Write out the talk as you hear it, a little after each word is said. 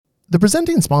The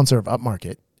presenting sponsor of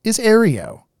Upmarket is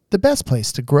Aereo, the best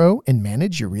place to grow and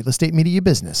manage your real estate media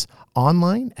business,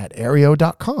 online at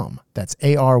aereo.com. That's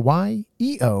ARYEO.com.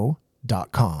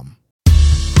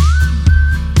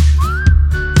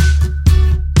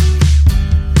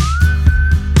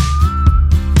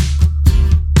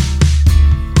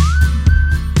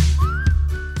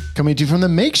 Coming to you from the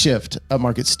makeshift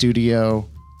Upmarket studio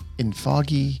in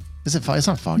foggy, it's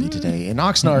not foggy today, in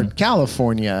Oxnard,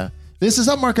 California. This is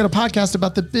Upmarket, a podcast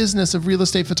about the business of real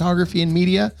estate photography and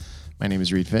media. My name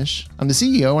is Reed Fish. I'm the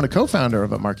CEO and a co-founder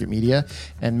of Upmarket Media.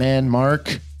 And man,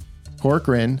 Mark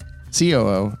Corcoran,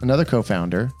 COO, another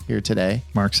co-founder here today.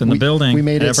 Mark's in the building. We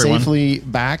made it safely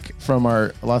back from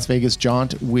our Las Vegas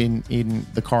jaunt when in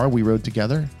the car we rode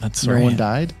together. That's no right. one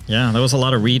died. Yeah, that was a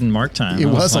lot of Reed and Mark time. It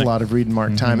was a lot of Reed and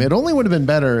Mark time. It only would have been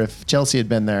better if Chelsea had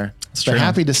been there. But true.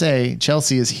 happy to say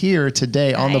Chelsea is here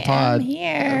today on the pod. I'm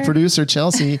here. Producer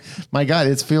Chelsea. My God,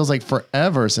 it feels like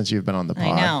forever since you've been on the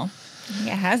pod. I know. It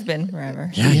has been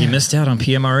forever. Yeah, you missed out on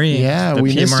PMRE. Yeah, the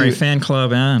we missed PMRE you. fan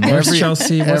club. And where's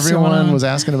Chelsea? What's going Everyone on? was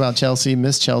asking about Chelsea,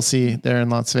 Miss Chelsea there in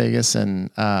Las Vegas. And,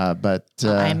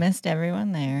 I missed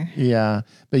everyone there. yeah,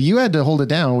 but you had to hold it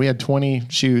down. We had 20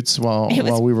 shoots while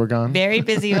we were gone. Very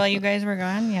busy while you guys were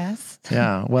gone. Yes.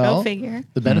 Yeah. Well, Go figure.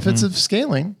 the benefits of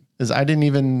scaling is I didn't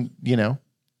even,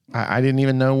 I didn't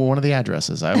even know one of the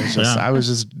addresses. I was just, I was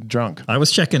just drunk. I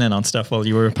was checking in on stuff while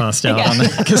you were passed out on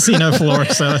the casino floor,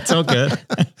 so it's all good.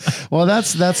 Well,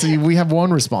 we have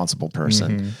one responsible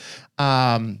person.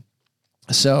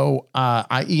 So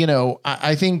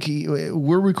I think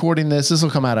we're recording this. This will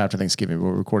come out after Thanksgiving.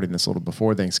 We're recording this a little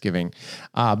before Thanksgiving,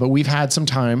 but we've had some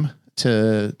time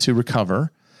to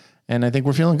recover. And I think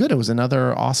we're feeling good. It was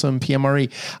another awesome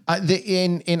PMRE.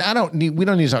 We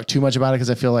don't need to talk too much about it because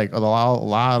I feel like a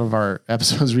lot of our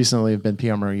episodes recently have been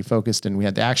PMRE focused, and we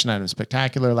had the Action Item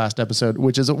Spectacular last episode,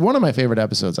 which is one of my favorite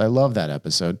episodes. I love that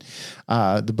episode.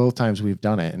 The both times we've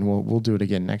done it, and we'll do it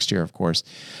again next year, of course.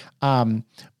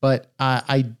 But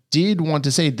I did want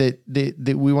to say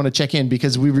that we want to check in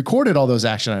because we recorded all those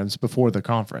action items before the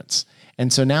conference. And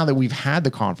so now that we've had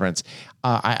the conference,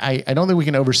 I don't think we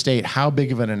can overstate how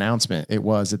big of an announcement it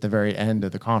was at the very end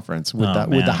of the conference with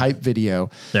the hype video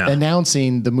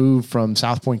announcing the move from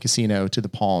South Point Casino to the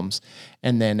Palms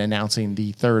and then announcing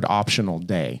the third optional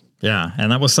day. Yeah,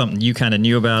 and that was something you kind of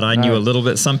knew about. I knew a little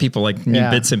bit. Some people knew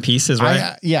bits and pieces,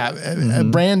 right?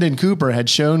 Brandon Cooper had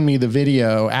shown me the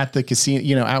video at the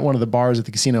casino, at one of the bars at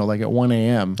the casino, like at 1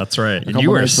 a.m. That's right. And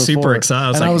you were super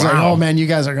excited. I was like, oh man, you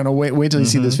guys are going to wait till you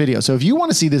see this video. So if you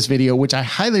want to see this video, which I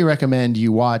highly recommend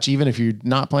you watch, even if you're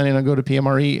not planning on going to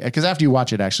PMRE, because after you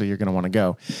watch it, actually, you're going to want to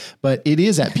go. But it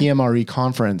is at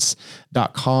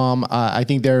pmreconference.com. I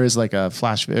think there is like a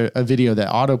video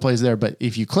that auto plays there, but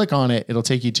if you click on it, it'll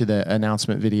take you to the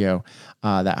announcement video,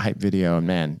 that hype video. And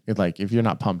man, if you're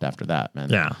not pumped after that, man.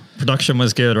 Yeah. Production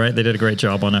was good, right? They did a great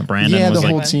job on it. Brandon was the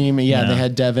whole team. Yeah, they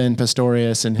had Devin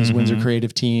Pastorius and his Windsor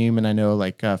creative team. And I know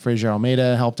Fraser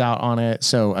Almeida helped out on it.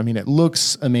 So, I mean, it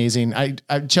looks amazing.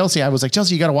 Chelsea, I was like,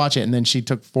 Chelsea, you got to watch it. And then she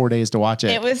took 4 days to watch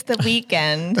it. It was the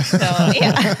weekend. So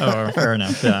yeah. Oh, fair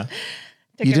enough. Yeah.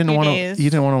 You didn't want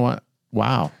to watch.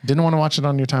 Wow. Didn't want to watch it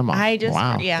on your time off.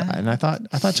 And I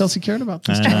thought Chelsea cared about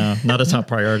this. Not a top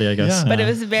priority, I guess. Yeah. But it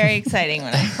was very exciting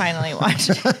when I finally watched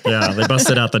it. Yeah. They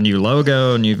busted out the new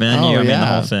logo, new venue. I mean, the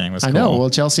whole thing was cool. I know. Well,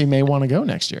 Chelsea may want to go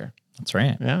next year. That's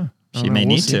right. Yeah. She may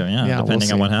need to,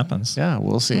 depending on what happens. Yeah,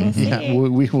 we'll see.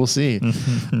 We will see.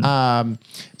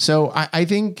 So I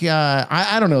think,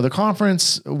 I don't know, the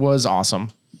conference was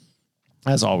awesome.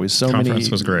 As always, Conference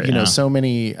was great. So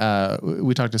many,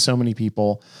 we talked to so many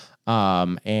people.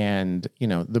 And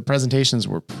the presentations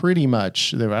were pretty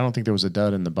much there. I don't think there was a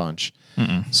dud in the bunch.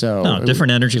 So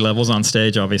different energy levels on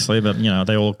stage, obviously, but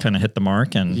they all kind of hit the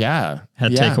mark and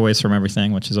had takeaways from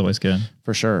everything, which is always good.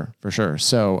 For sure.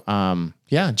 So,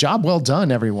 job well done,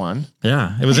 everyone.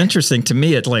 Yeah. It was interesting to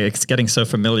me. It's getting so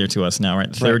familiar to us now,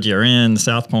 right? Third year in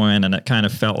South Point, and it kind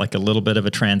of felt like a little bit of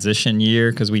a transition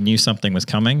year because we knew something was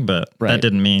coming, but that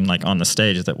didn't mean on the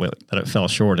stage that it fell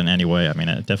short in any way. I mean,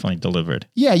 it definitely delivered.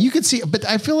 Yeah, you could see, but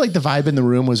I feel like the vibe in the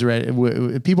room was ready.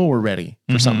 People were ready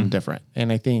for something different.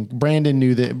 And I think Brandon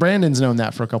knew that. Brandon's known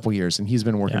that for a couple of years, and he's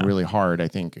been working really hard, I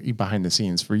think, behind the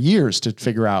scenes for years to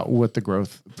figure out what the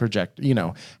growth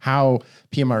how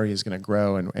PMRE is going to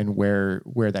grow and where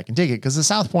that can take it. Because the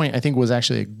South Point, I think, was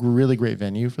actually a really great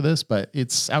venue for this, but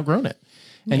it's outgrown it.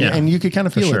 And you could kind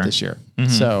of feel it this year.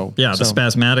 Mm-hmm. So the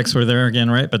spasmatics were there again,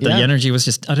 right? But the energy was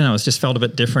just, I don't know, it just felt a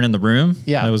bit different in the room.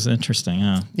 Yeah. It was interesting.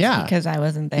 Yeah. Because I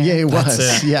wasn't there. Yeah, it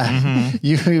was. Yeah.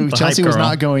 Mm-hmm. Chelsea was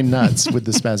not going nuts with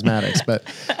the spasmatics, but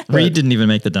Reed didn't even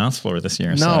make the dance floor this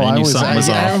year. No, so I was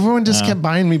off. Everyone just kept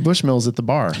buying me Bushmills at the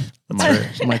bar.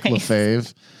 Mike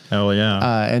LaFave. Oh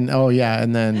yeah.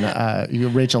 And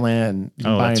then Rachel Ann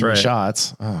buying me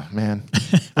shots. Oh man.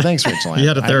 Well, thanks, Rachel Ann. You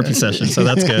had a therapy session, so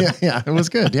that's good. Yeah, it was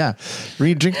good. Yeah.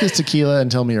 Reed, drink this tequila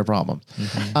and tell me your problem.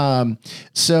 Mm-hmm.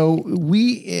 So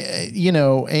we,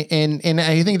 and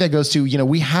I think that goes to,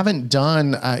 we haven't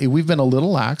done, we've been a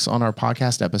little lax on our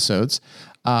podcast episodes.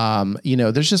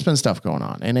 There's just been stuff going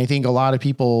on. And I think a lot of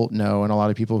people know, and a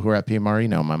lot of people who are at PMRE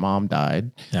know, my mom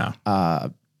died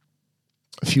a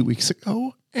few weeks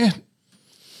ago. And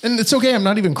it's okay. I'm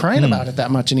not even crying about it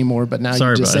that much anymore, but now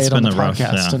you just say it on the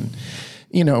podcast and,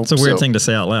 it's a weird thing to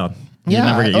say out loud. You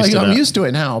never get used to I'm used to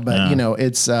it now, but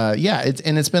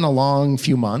it's been a long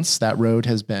few months. That road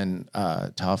has been,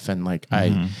 tough. And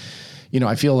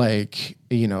I feel like,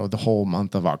 the whole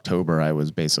month of October, I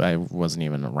wasn't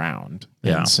even around.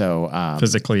 Yeah. And so,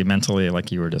 physically, mentally,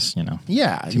 like you were just, too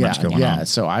much going on.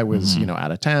 So I was,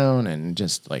 out of town and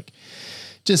just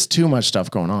too much stuff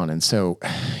going on. And so,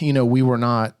 we were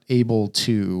not able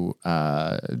to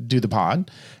do the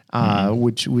pod,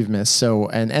 which we've missed. So,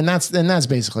 and that's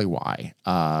basically why,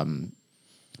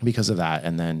 because of that.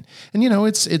 And then,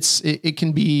 it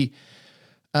can be,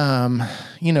 the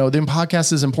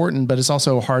podcast is important, but it's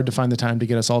also hard to find the time to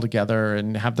get us all together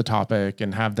and have the topic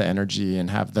and have the energy and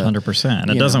have the 100%.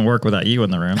 And it doesn't work without you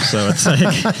in the room. So it's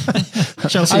like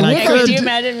Chelsea and I could you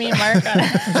imagine me and Mark on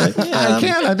it? I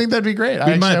can. I think that'd be great.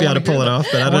 We might be able to pull it off,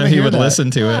 but I don't know if he would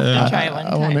listen to it. I'll try one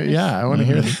time. I want to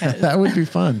hear that. That would be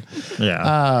fun.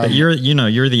 Yeah. But you're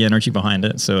the energy behind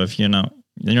it. So if you're not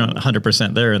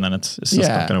 100% there, and then it's just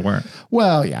not going to work.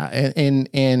 Well, yeah.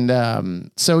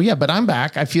 But I'm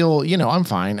back. I feel, I'm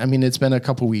fine. I mean, it's been a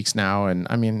couple weeks now, and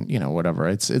I mean, whatever.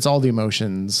 It's all the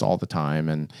emotions all the time.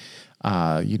 And,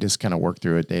 you just kind of work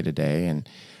through it day to day. And,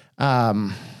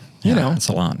 it's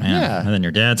a lot, man. Yeah. And then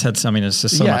your dad's had some, it's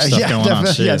just so much stuff going on.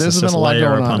 Yeah. There's been a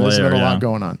lot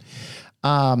going on.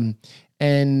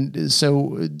 And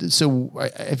so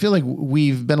I feel like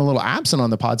we've been a little absent on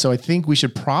the pod. So I think we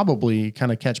should probably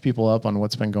kind of catch people up on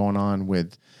what's been going on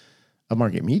with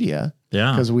Market Media.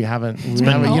 Yeah. Because this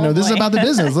is about the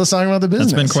business. Let's talk about the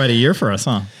business. It's been quite a year for us,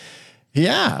 huh?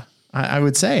 Yeah, I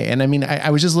would say. And I mean,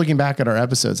 I was just looking back at our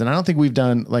episodes, and I don't think we've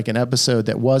done like an episode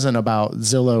that wasn't about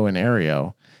Zillow and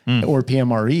Aereo or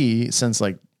PMRE since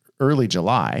like early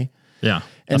July. Yeah.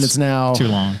 And it's now too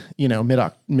long,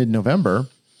 mid-November.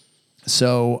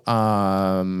 So,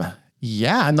 and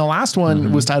the last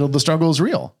one was titled "The Struggle Is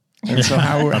Real." And so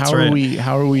how are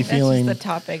we feeling? That's just the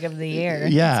topic of the year.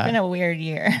 Yeah. It's been a weird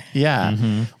year. Yeah.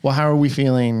 Mm-hmm. Well, how are we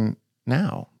feeling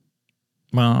now?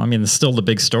 Well, I mean, still the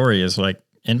big story is like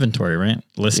inventory, right?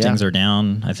 Listings are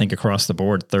down, I think across the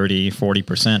board,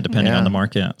 30-40%, depending on the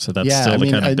market. So that's still the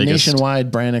kind of biggest.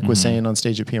 Nationwide, Brannick was saying on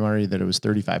stage at PMRE that it was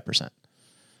 35%.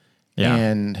 Yeah,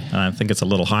 and I think it's a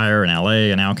little higher in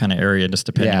LA and our kind of area, just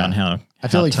depending on how I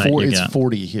feel like tight it's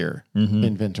 40 here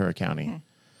in Ventura County.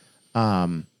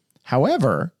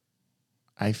 However,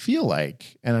 I feel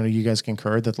like, and I know you guys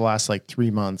concur, that the last like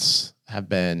 3 months have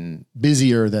been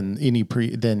busier than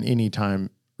any time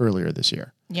earlier this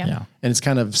year. Yeah. And it's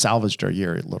kind of salvaged our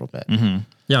year a little bit. Mm-hmm.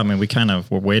 Yeah. I mean, we kind of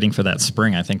were waiting for that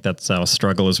spring. I think that's our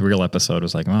Struggle Is Real episode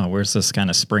was like, oh, where's this kind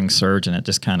of spring surge? And it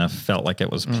just kind of felt like it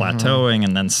was plateauing.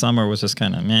 And then summer was just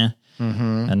kind of meh.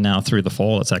 Mm-hmm. And now through the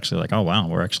fall, it's actually like, oh, wow,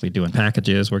 we're actually doing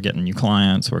packages. We're getting new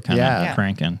clients. We're kind of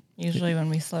cranking. Usually when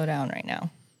we slow down right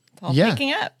now. It's all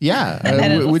picking up.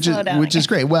 Yeah. which is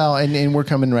great. Well, and we're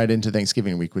coming right into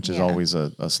Thanksgiving week, which is always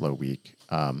a slow week.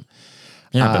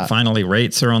 But finally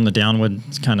rates are on the downward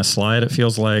kind of slide, it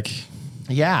feels like.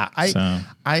 Yeah.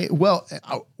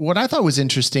 What I thought was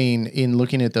interesting in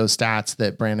looking at those stats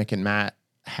that Brannick and Matt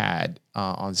had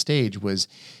on stage was,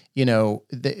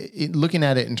 looking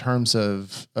at it in terms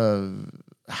of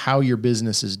how your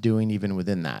business is doing even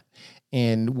within that.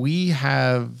 And we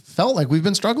have felt like we've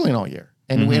been struggling all year.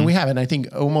 And we haven't. I think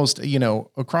almost,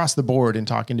 across the board in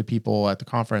talking to people at the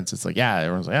conference, it's like,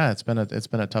 everyone's like, it's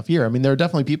been a tough year. I mean, there are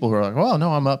definitely people who are like, well,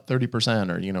 no, I'm up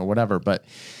 30% or, whatever, but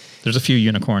there's a few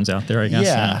unicorns out there, I guess.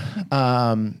 Yeah.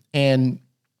 And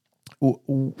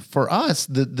for us,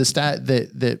 the stat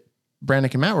that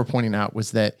Brannick and Matt were pointing out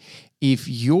was that if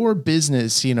your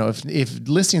business, if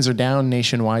listings are down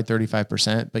nationwide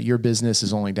 35%, but your business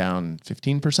is only down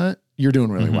 15%, you're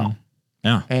doing really well.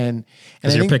 Yeah. And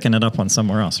because you're picking it up on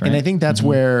somewhere else, right? And I think that's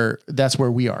where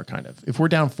we are kind of. If we're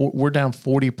down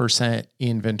 40%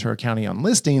 in Ventura County on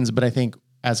listings, but I think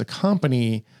as a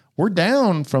company, we're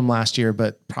down from last year,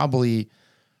 but probably,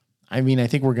 I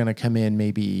think we're going to come in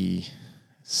maybe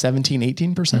 17,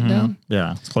 18% down.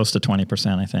 Yeah. It's close to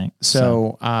 20%, I think.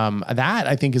 So that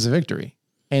I think is a victory.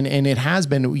 And it has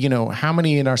been, how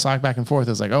many in our Slack back and forth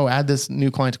is like, oh, add this new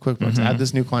client to QuickBooks, add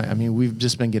this new client. We've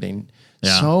just been getting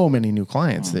so many new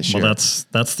clients this year. Well,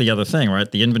 that's the other thing, right?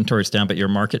 The inventory's down, but your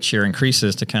market share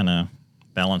increases to kind of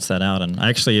balance that out. And I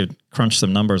actually crunched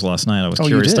some numbers last night. I was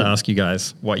curious to ask you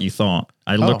guys what you thought.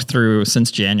 I looked through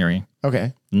since January.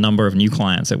 Okay. The number of new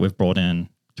clients that we've brought in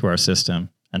to our system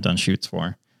and done shoots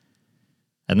for.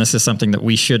 And this is something that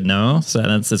we should know. So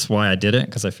that's why I did it,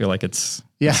 because I feel like it's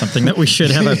something that we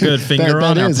should have a good finger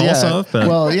on our pulse of.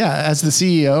 But as the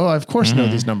CEO, I of course know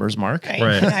these numbers, Mark.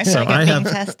 Right. So I have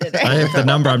the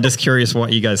number. I'm just curious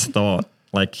what you guys thought,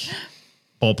 like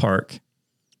ballpark.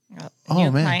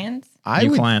 New clients?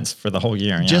 New clients for the whole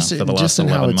year, for the last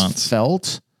 11 months.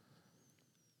 Felt.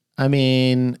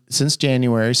 Since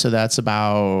January, so that's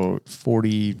about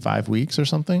 45 weeks or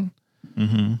something.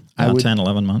 About 10,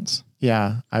 11 months.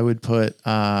 Yeah, I would put,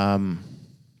 I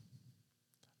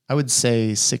would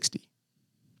say 60.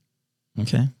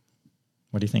 Okay.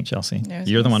 What do you think, Chelsea?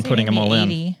 You're the one putting them all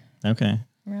 80. in. Okay.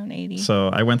 Around 80. So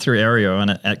I went through Aereo,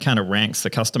 and it kind of ranks the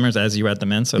customers as you add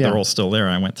them in. So they're all still there.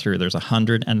 I went through, there's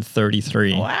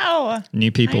 133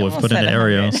 new people we've put into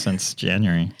Aereo since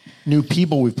January. New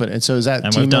people we've put in. So is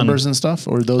that team members and stuff,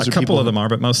 or those are people? A couple of them are,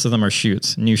 but most of them are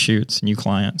shoots, new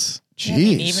clients.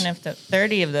 Jeez. Even if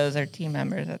 30 of those are team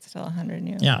members, that's still 100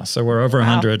 new. Yeah, so we're over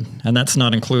 100, and that's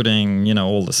not including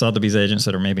all the Sotheby's agents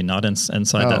that are maybe not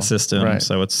inside that system. Right.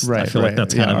 So it's I feel like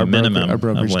that's kind of a minimum. A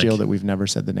brokerage deal that we've never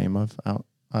said the name of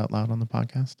out loud on the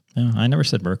podcast. Yeah, I never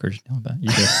said brokerage deal, but you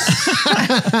did.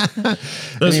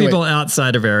 Those people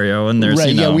outside of Aereo, and there's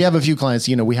we have a few clients.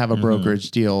 We have a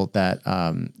brokerage deal that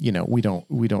we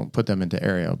don't put them into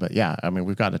Aereo, but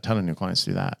we've got a ton of new clients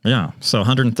through that. Yeah, so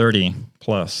 130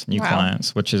 plus new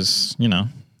clients, which is when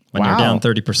you're down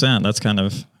 30%, that's kind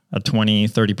of a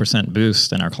 20-30%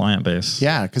 boost in our client base.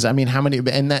 Yeah, because how many,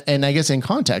 and I guess in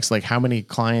context, like how many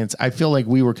clients, I feel like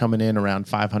we were coming in around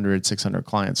 500, 600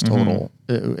 clients total.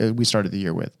 We started the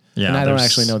year with. Yeah, and I don't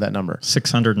actually know that number.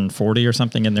 640 or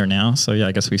something in there now. So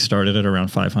I guess we started at around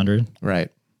 500. Right.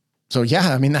 So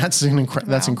that's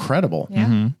that's incredible.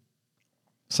 Yeah.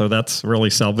 So that's really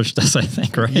salvaged us, I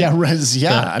think, right? Yeah,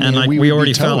 yeah. We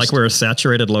already felt like we were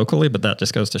saturated locally, but that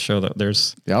just goes to show that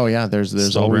there's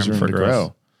there's always room to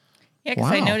grow. Yeah,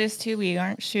 because I noticed too, we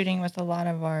aren't shooting with a lot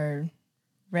of our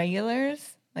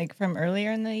regulars, like from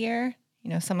earlier in the year.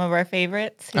 Some of our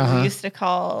favorites who we used to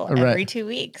call every 2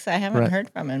 weeks. I haven't heard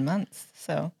from in months.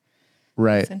 So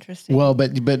it's interesting. Well,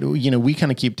 but we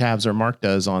kind of keep tabs, or Mark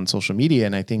does, on social media.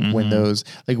 And I think when those,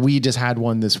 like we just had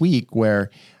one this week where,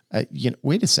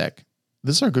 wait a sec,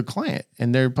 this is our good client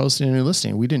and they're posting a new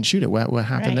listing. We didn't shoot it. What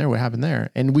happened there? What happened there?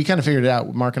 And we kind of figured it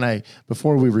out. Mark and I,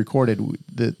 before we recorded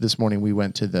this morning, we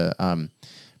went to the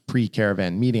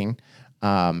pre-caravan meeting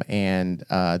and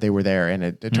they were there, and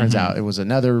it turns out it was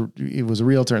a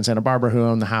realtor in Santa Barbara who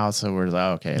owned the house. So we're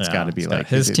like, okay, it's got to be like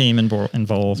his team involved. And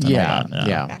all that.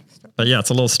 Yeah. But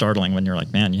it's a little startling when you're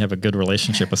like, man, you have a good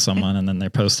relationship with someone and then they're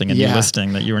posting a new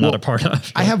listing that you were not a part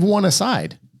of. I have one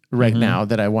aside right now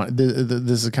that I want.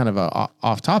 This is kind of a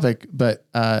off topic, but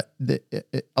a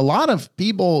lot of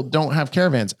people don't have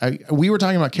caravans. We were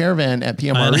talking about caravan at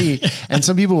PMRE, and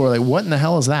some people were like, "What in the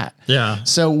hell is that?" Yeah.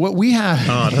 So what we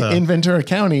have in Ventura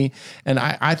County, and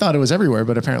I thought it was everywhere,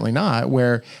 but apparently not,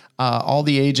 where all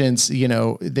the agents,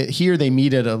 here they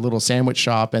meet at a little sandwich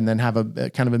shop and then have a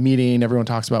kind of a meeting. Everyone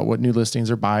talks about what new listings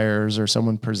are buyers, or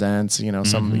someone presents,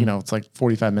 it's like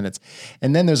 45 minutes.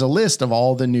 And then there's a list of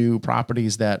all the new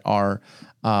properties that are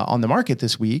on the market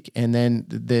this week. And then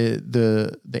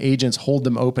the agents hold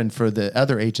them open for the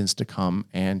other agents to come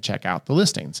and check out the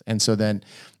listings. And so then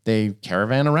they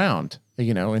caravan around,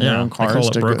 in their own cars. I call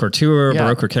it broker tour,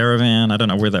 broker caravan. I don't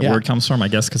know where that word comes from. I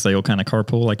guess because they all kind of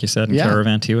carpool, like you said, and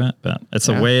caravan to it. But it's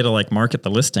a way to market the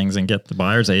listings and get the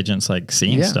buyer's agents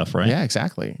seeing stuff, right? Yeah,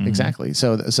 exactly. Exactly.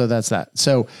 So that's that.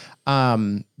 So,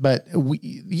 but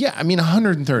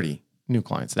 130 new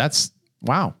clients. That's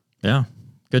wow. Yeah.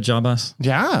 Good job, us.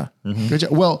 Yeah. Good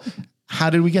job. Well, how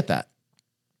did we get that?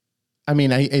 I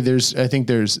think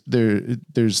there's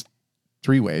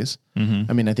three ways.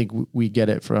 I think we get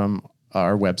it from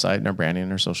our website and our branding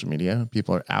and our social media.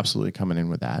 People are absolutely coming in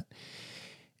with that.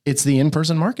 It's the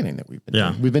in-person marketing that we've been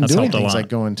doing. We've been doing things like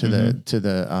going to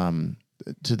the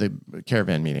the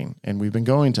Caravan meeting, and we've been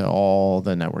going to all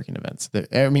the networking events.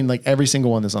 I mean, like every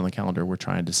single one that's on the calendar, we're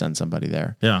trying to send somebody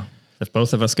there. Yeah. If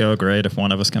both of us go, great. If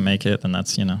one of us can make it, then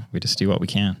that's, we just do what we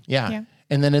can. Yeah.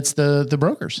 And then it's the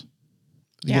brokers.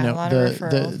 Yeah, a lot of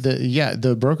referrals.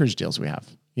 The brokerage deals we have.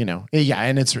 And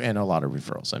a lot of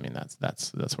referrals. I mean, that's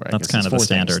where I guess kind of the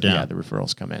standard. Yeah, the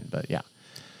referrals come in, but yeah.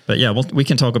 But yeah, we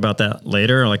can talk about that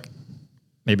later, like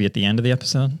maybe at the end of the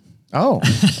episode. At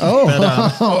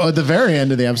the very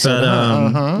end of the episode.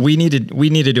 But, we need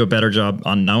to do a better job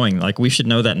on knowing. Like, we should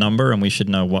know that number, and we should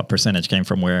know what percentage came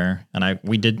from where. And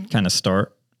we did kind of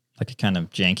start like a kind of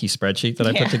janky spreadsheet that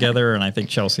I put together, and I think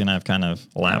Chelsea and I have kind of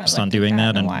lapsed on doing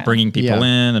that and bringing people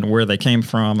in and where they came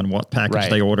from and what package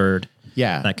they ordered.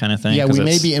 Yeah, that kind of thing. Yeah, we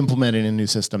may be implementing a new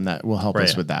system that will help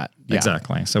us with that. Yeah.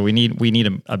 Exactly. So we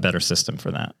need a better system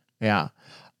for that. Yeah.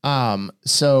 But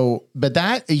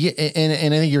that,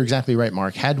 and I think you're exactly right,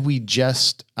 Mark. Had we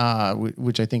just,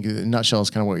 which I think in a nutshell is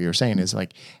kind of what you're saying, is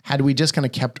like, had we just kind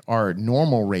of kept our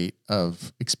normal rate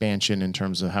of expansion in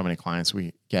terms of how many clients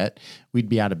we get, we'd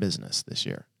be out of business this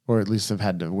year, or at least would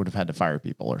have had to fire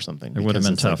people or something. It would have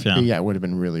been tough. Yeah, it would have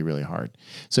been really, really hard.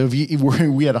 So if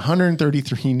we had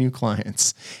 133 new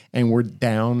clients and we're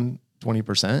down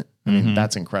 20%, I mean,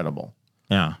 that's incredible.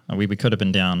 Yeah. We could have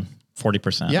been down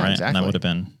 40%, yeah, right? Exactly. And that would have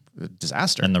been a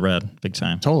disaster in the red, big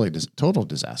time. Total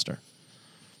disaster.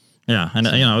 Yeah. And,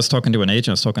 I was talking to an agent,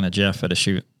 I was talking to Jeff at a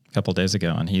shoot a couple of days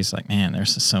ago, and he's like, man,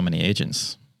 there's just so many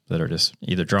agents that are just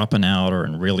either dropping out or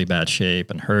in really bad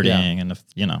shape and hurting. Yeah. And if,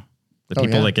 the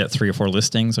people that get 3 or 4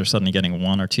 listings are suddenly getting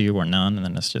 1 or 2 or none. And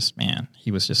then it's just, man,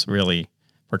 he was just really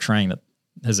portraying that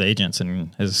his agents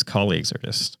and his colleagues are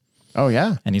just, oh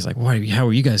yeah. And he's like, how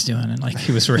are you guys doing? And like,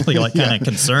 he was really like kind of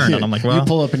concerned. And I'm like, well, you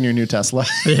pull up in your new Tesla.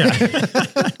 Yeah.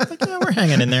 Like, yeah, we're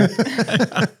hanging in there.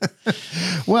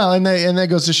 Well, and that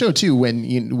goes to show too,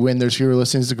 when there's fewer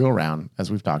listings to go around, as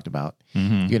we've talked about,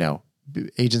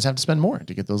 agents have to spend more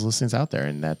to get those listings out there.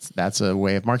 And that's a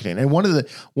way of marketing. And one of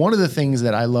the things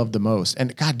that I love the most,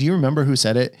 and God, do you remember who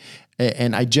said it?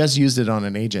 And I just used it on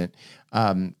an agent.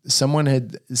 Someone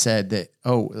had said that,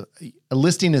 a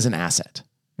listing is an asset.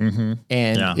 Mm-hmm.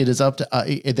 And it is up to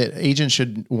that agents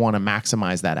should want to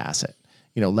maximize that asset,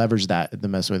 leverage that the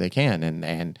best way they can.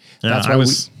 And that's why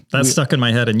that stuck in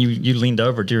my head. And you leaned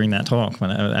over during that talk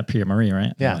at Pia Marie,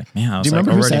 right? Yeah. Like, man, I was do you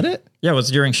remember who said it? Yeah, it was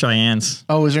during Cheyenne's.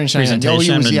 Oh, it was during Cheyenne.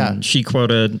 Presentation. And she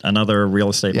quoted another real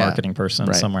estate marketing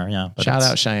person somewhere. Yeah. But shout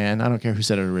out Cheyenne. I don't care who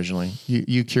said it originally.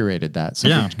 You curated that.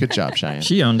 So good job, Cheyenne.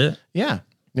 She owned it. Yeah.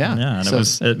 Yeah. Yeah.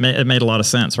 And it made a lot of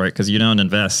sense, right? Because you don't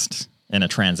invest in a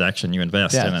transaction, you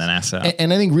invest in an asset.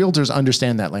 And I think realtors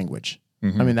understand that language.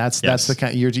 Mm-hmm. I mean, that's the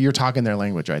kind you're talking their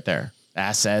language right there.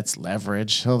 Assets,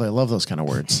 leverage. Oh, they love those kind of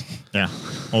words. Yeah.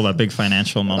 All that big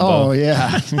financial mumbo. Oh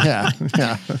yeah. Yeah.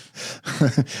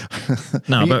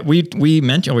 No, but we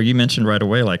mentioned, or you mentioned right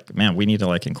away, like, man, we need to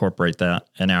like incorporate that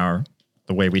in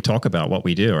the way we talk about what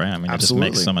we do, right? I mean, Absolutely.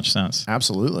 It just makes so much sense.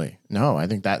 Absolutely. No, I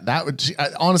think that would,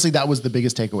 honestly, that was the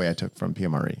biggest takeaway I took from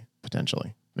PMRE,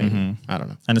 potentially. Maybe. Mm-hmm. I don't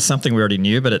know. And it's something we already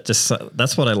knew, but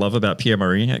that's what I love about Pia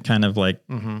Marie. It kind of like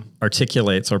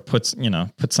articulates or puts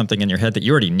something in your head that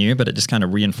you already knew, but it just kind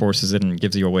of reinforces it and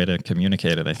gives you a way to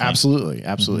communicate it, I think. Absolutely.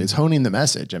 Absolutely. Mm-hmm. It's honing the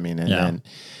message. I mean,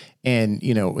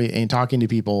 and talking to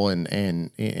people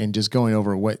and just going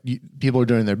over what people are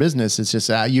doing in their business. It's just,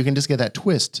 you can just get that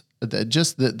twist,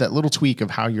 that little tweak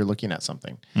of how you're looking at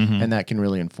something. Mm-hmm. And that can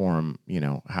really inform,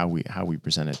 how we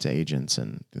present it to agents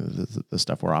and the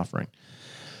stuff we're offering.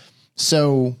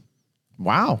 So,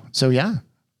 wow. So to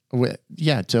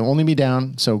only be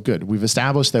down. So good. We've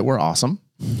established that we're awesome.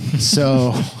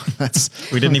 So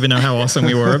we didn't even know how awesome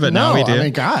we were, but now we do. I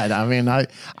mean, God,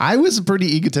 I was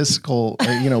pretty egotistical,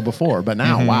 before, but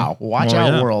now, wow, watch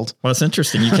out world. Well, it's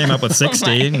interesting. You came up with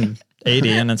 60 and 80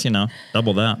 and it's,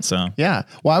 double that. So yeah.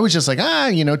 Well, I was just like, 2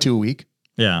 a week.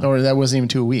 Yeah. Or that wasn't even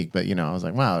 2 a week, but I was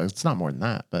like, wow, it's not more than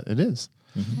that, but it is.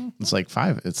 Mm-hmm. It's like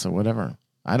 5. It's whatever.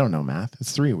 I don't know math.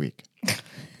 It's 3 a week.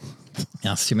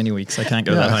 Yeah, it's too many weeks. I can't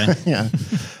go that high.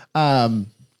 Yeah.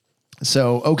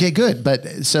 So, okay, good.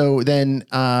 But so then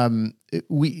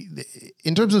we,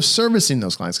 in terms of servicing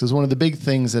those clients, because one of the big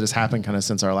things that has happened kind of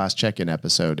since our last check-in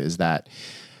episode is that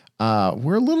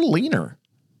we're a little leaner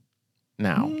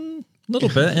now. A little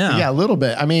bit, yeah. Yeah, a little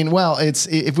bit. I mean, well,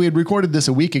 if we had recorded this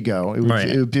a week ago, it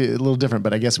would be a little different,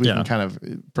 but I guess we can kind of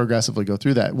progressively go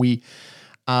through that. We,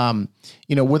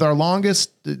 with our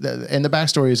longest, and the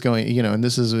backstory is going, and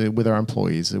this is with our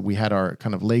employees, we had our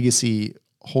kind of legacy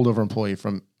holdover employee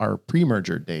from our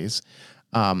pre-merger days,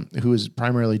 who was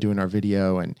primarily doing our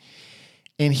video, and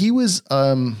he was,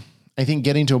 and I think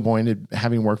getting to a point,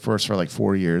 having worked for us for like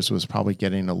 4 years, was probably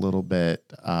getting a little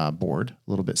bit bored, a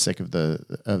little bit sick of the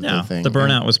thing. The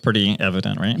burnout was pretty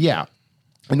evident, right? Yeah.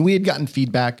 And we had gotten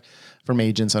feedback from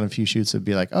agents on a few shoots that'd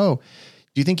be like, oh,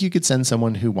 do you think you could send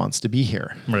someone who wants to be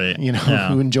here? Right.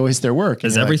 Who enjoys their work?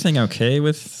 Is everything okay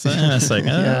with it's like,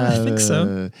 I think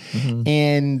so. Mm-hmm.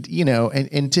 And,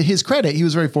 and to his credit, he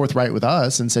was very forthright with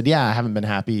us and said, yeah, I haven't been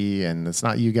happy. And it's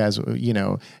not you guys,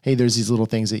 hey, there's these little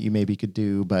things that you maybe could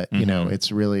do, but it's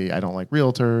really, I don't like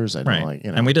realtors. I don't like,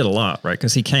 And we did a lot, right?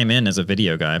 Because he ccame in as a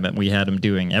video guy, but we had him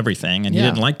doing everything and he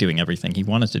didn't like doing everything. He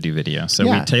wanted to do video. So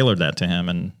we tailored that to him.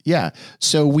 And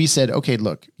so we said, okay,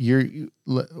 look,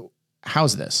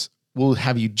 how's this? We'll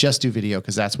have you just do video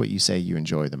because that's what you say you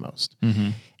enjoy the most. Mm-hmm.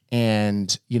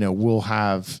 And, we'll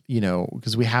have,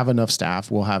 because we have enough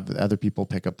staff, we'll have other people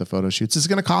pick up the photo shoots. It's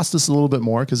going to cost us a little bit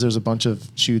more because there's a bunch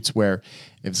of shoots where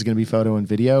if it's going to be photo and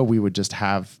video, we would just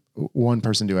have one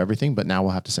person do everything, but now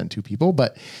we'll have to send 2 people.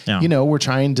 But, we're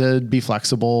trying to be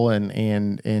flexible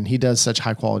and he does such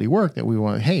high quality work that we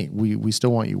want, hey, we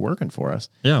still want you working for us.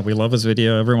 Yeah. We love his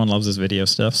video. Everyone loves his video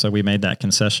stuff. So we made that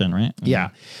concession, right? Mm-hmm. Yeah.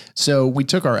 So we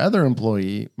took our other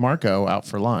employee, Marco, out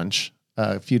for lunch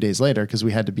a few days later because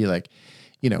we had to be like,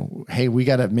 hey, we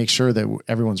got to make sure that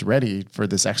everyone's ready for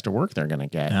this extra work they're going to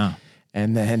get. Yeah.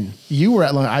 And then you were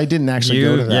at lunch. I didn't actually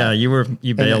go to that. Yeah,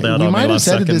 you bailed out on me. We might have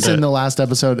said this in the last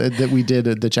episode that we did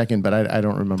the check-in, but I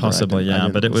don't remember. Possibly,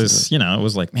 but it was, it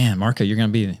was like, man, Marco, you're going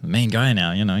to be the main guy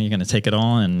now. You're going to take it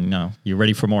all and, you're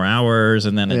ready for more hours.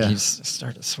 And then he just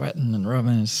started sweating and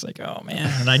rubbing. It's like, oh,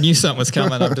 man. And I knew something was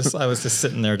coming. I was just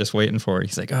sitting there just waiting for it.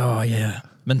 He's like, oh, yeah,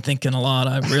 been thinking a lot.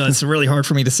 I realize it's really hard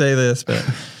for me to say this, but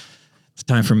it's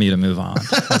time for me to move on.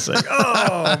 I was like,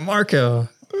 oh, Marco.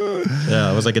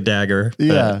 Yeah, it was like a dagger.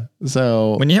 Yeah.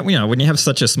 So when you have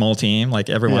such a small team, like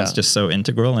everyone's just so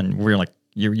integral, and we're like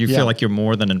you feel like you're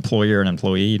more than an employer and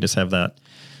employee. You just have that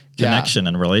connection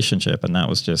and relationship, and that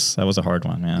was a hard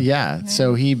one. Yeah. Yeah.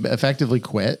 So he effectively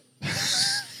quit.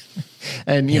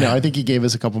 And I think he gave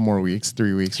us a couple more weeks,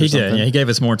 3 weeks. He did. Yeah, he gave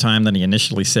us more time than he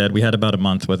initially said. We had about a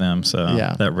month with him, so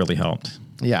that really helped.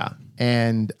 Yeah,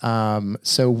 and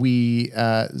so we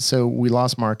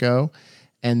lost Marco.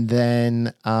 And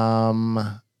then,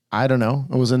 I don't know,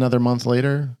 it was another month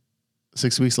later,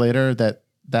 6 weeks later that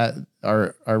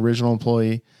our original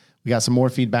employee, we got some more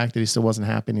feedback that he still wasn't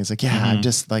happy. And he's like, yeah, I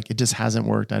just it just hasn't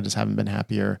worked. I just haven't been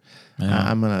happier.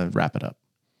 I'm going to wrap it up.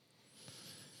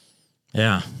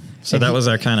 Yeah. So that was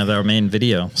our main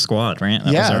video squad, right?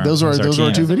 Those were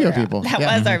our 2 video people. That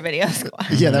was our video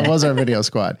squad. Yeah, that was our video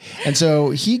squad. And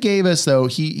so he gave us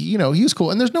he was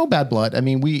cool. And there's no bad blood. I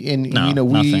mean, we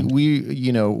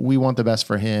want the best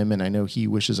for him, and I know he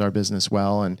wishes our business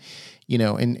well, and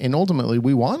and ultimately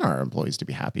we want our employees to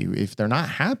be happy. If they're not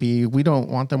happy, we don't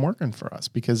want them working for us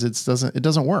because it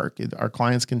doesn't work. Our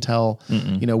clients can tell,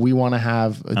 we want to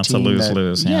have a team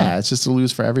lose. Yeah, it's just a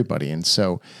lose for everybody. And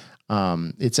so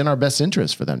it's in our best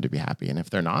interest for them to be happy. And if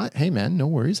they're not, hey man, no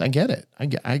worries. I get it.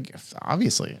 I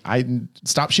obviously I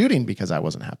stopped shooting because I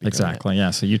wasn't happy. Exactly.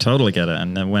 Yeah. So you totally get it.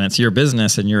 And then when it's your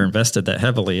business and you're invested that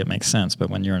heavily, it makes sense. But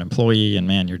when you're an employee and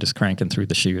man, you're just cranking through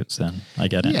the shoots, then I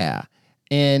get it. Yeah.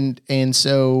 And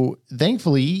so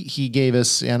thankfully he gave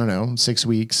us, 6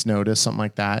 weeks notice, something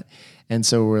like that. And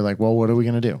so we're like, well, what are we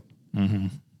going to do? Mm-hmm.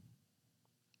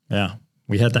 Yeah.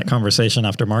 We had that conversation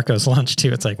after Marco's lunch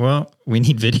too. It's like, well, we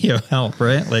need video help,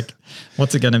 right? Like,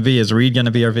 what's it going to be? Is Reed going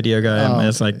to be our video guy? And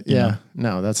it's like,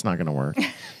 no, that's not going to work.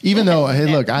 Even though,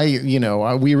 hey, look,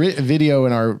 video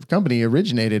in our company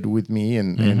originated with me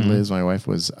and Liz, my wife,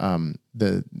 was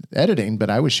the editing, but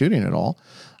I was shooting it all.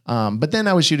 But then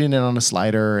I was shooting it on a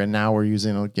slider, and now we're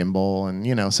using a gimbal,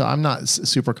 and so I'm not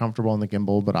super comfortable on the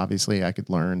gimbal, but obviously I could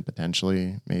learn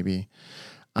potentially, maybe.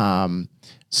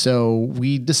 So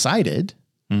we decided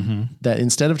that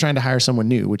instead of trying to hire someone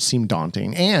new, which seemed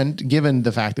daunting, and given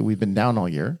the fact that we've been down all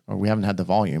year, or we haven't had the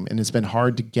volume, and it's been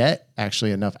hard to get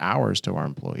actually enough hours to our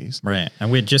employees. Right. And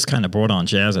we had just kind of brought on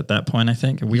Jazz at that point, I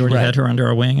think. We already had her under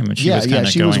our wing. I mean,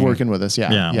 she was working with us.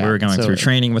 Yeah. We were going through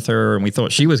training with her, and we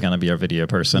thought she was going to be our video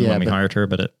person when we hired her,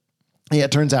 but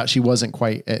it turns out she wasn't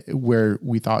quite where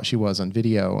we thought she was on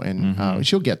video, and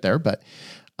she'll get there, but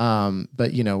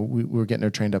we were getting her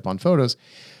trained up on photos.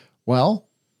 Well,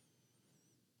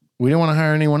 we didn't want to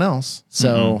hire anyone else.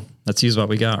 So let's use what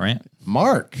we got, right?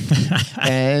 Mark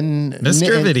and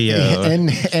Mr. Video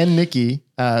and Nikki,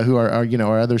 who are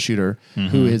our other shooter,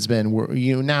 who has been,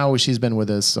 now she's been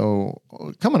with us. So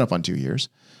coming up on 2 years.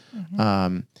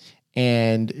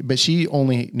 but she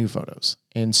only knew photos.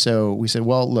 And so we said,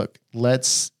 well, look,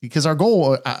 because our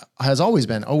goal has always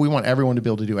been, we want everyone to be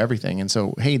able to do everything. And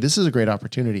so, hey, this is a great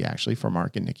opportunity actually for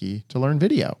Mark and Nikki to learn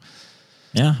video.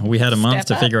 Yeah, we had a month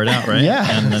to figure it out, right? Yeah.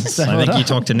 And I think you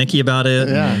talked to Nikki about it,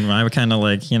 and I kind of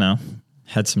like,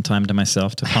 had some time to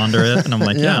myself to ponder it. And I'm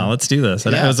like, let's do this.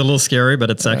 And it was a little scary, but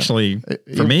it's actually,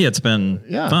 for me, it's been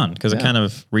fun because it kind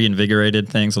of reinvigorated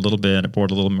things a little bit. It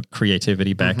brought a little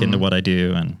creativity back into what I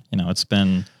do. And, it's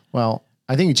been... Well,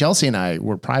 I think Chelsea and I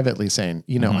were privately saying,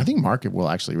 I think Mark will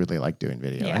actually really like doing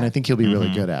video. And I think he'll be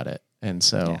really good at it. And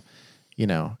so...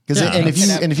 because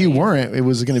if you weren't, it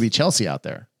was going to be Chelsea out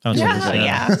there. Oh,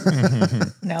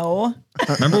 No.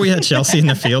 Remember we had Chelsea in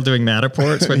the field doing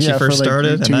Matterports when she first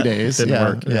started? 2 days. Didn't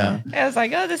work. Yeah. I was like,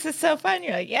 this is so fun.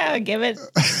 You're like, give it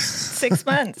 6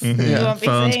 months. You won't be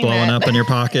Phone's blowing up in your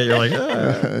pocket. You're like,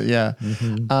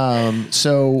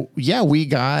 we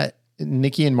got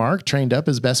Nikki and Mark trained up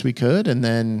as best we could. And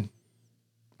then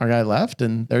our guy left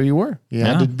and there you were. You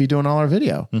had to be doing all our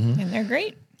video. And they're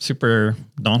great. Super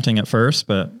daunting at first,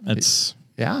 but it's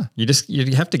you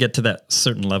have to get to that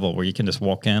certain level where you can just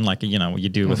walk in like you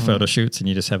do with photo shoots, and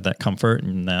you just have that comfort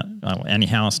and that any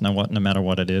house, no matter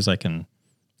what it is, I can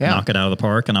knock it out of the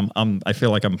park, and I feel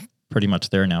like I'm pretty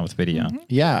much there now with video.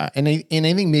 Yeah, and I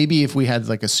think maybe if we had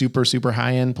like a super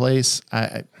high end place,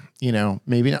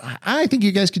 maybe not. I think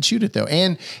you guys could shoot it though,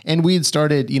 and we had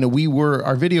started.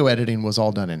 Our video editing was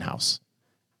all done in house.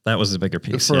 That was a bigger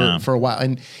piece for a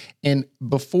while. And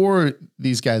before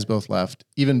these guys both left,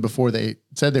 even before they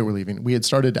said they were leaving, we had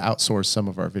started to outsource some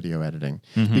of our video editing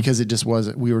because it just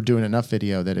wasn't, we were doing enough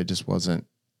video that it just wasn't,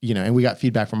 and we got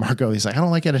feedback from Marco. He's like, I don't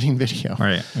like editing video.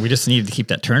 Right. We just needed to keep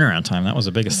that turnaround time. That was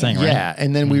the biggest thing, right? Yeah.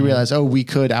 And then we realized, we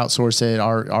could outsource it.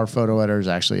 Our photo editors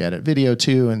actually edit video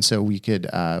too. And so we could,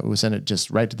 we send it just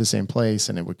right to the same place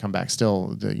and it would come back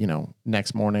still the,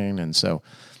 next morning. And so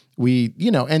we,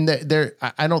 and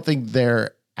I don't think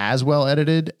they're as well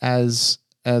edited as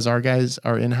our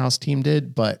in-house team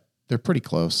did, but they're pretty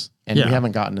close. And we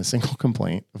haven't gotten a single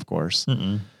complaint, of course.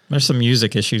 There's some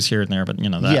music issues here and there, but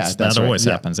that always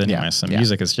happens anyway. So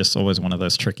music is just always one of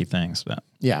those tricky things. But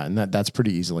and that's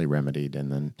pretty easily remedied.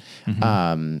 And then,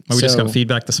 we just got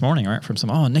feedback this morning, right, from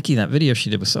Nikki, that video she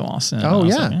did was so awesome.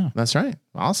 That's right,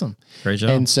 awesome, great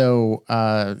job. And so,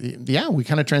 we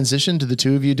kind of transitioned to the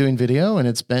two of you doing video, and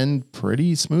it's been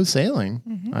pretty smooth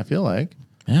sailing. I feel like.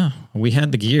 Yeah, we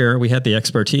had the gear, we had the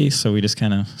expertise, so we just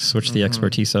kind of switched the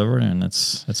expertise over, and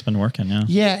it's been working.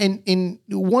 Yeah, and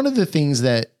one of the things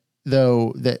that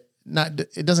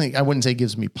I wouldn't say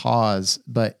gives me pause,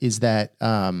 but is that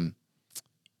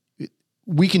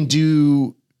we can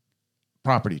do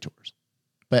property tours.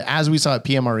 But as we saw at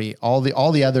PMRE, all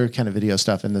the other kind of video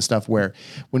stuff and the stuff where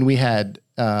when we had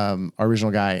our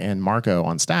original guy and Marco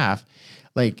on staff,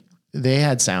 like they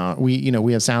had sound, we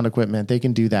have sound equipment. They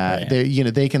can do that.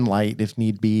 Right. They can light if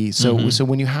need be. So, so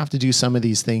when you have to do some of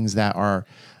these things that are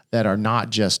not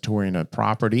just touring a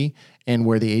property and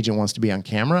where the agent wants to be on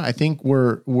camera, I think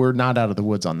we're not out of the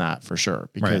woods on that for sure,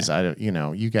 because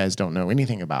you guys don't know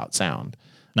anything about sound,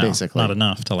 basically. Not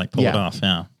enough to pull it off.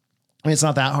 Yeah. I mean, it's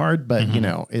not that hard, but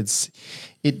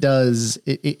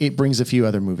it brings a few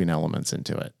other moving elements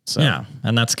into it. So yeah.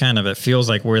 And that's kind of, it feels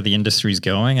like where the industry's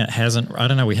going. It hasn't, I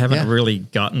don't know. We haven't really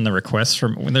gotten the requests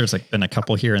from, there's been a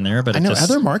couple here and there, but I know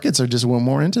other markets are just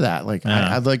more into that.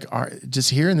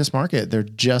 Just here in this market, they're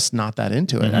just not that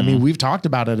into it. I mean, we've talked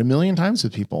about it a million times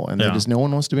with people and no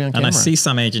one wants to be on camera. And I see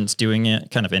some agents doing it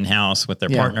kind of in-house with their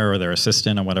partner or their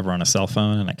assistant or whatever on a cell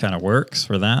phone. And it kind of works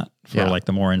for that, for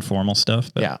the more informal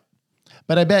stuff. But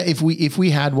But I bet if we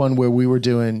had one where we were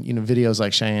doing, videos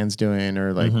like Cheyenne's doing,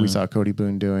 or we saw Cody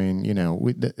Boone doing,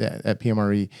 at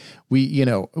PMRE,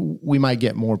 we might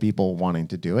get more people wanting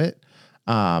to do it.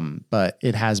 But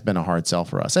it has been a hard sell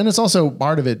for us. And it's also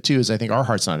part of it too, is I think our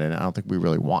heart's not in it. I don't think we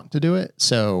really want to do it.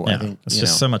 So I think it's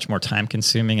just so much more time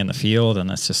consuming in the field.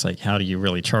 And it's just how do you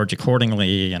really charge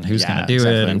accordingly, and who's going to do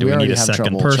it? And do we need a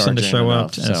second person to show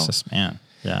up? It's just, man.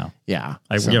 Yeah.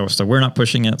 So we're not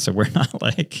pushing it. So we're not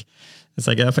it's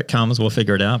if it comes, we'll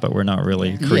figure it out, but we're not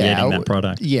really creating that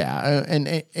product. Yeah.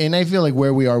 And I feel like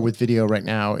where we are with video right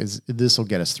now is this will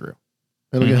get us through.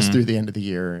 It'll get us through the end of the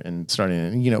year and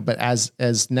starting, but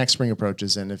as next spring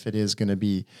approaches, and if it is going to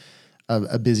be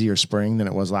a busier spring than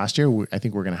it was last year, I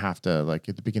think we're going to have to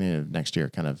at the beginning of next year,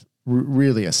 kind of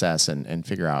really assess and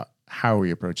figure out, how are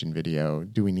we approaching video?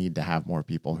 Do we need to have more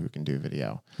people who can do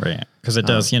video? Right. Because it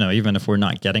does, even if we're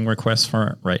not getting requests for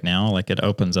it right now, it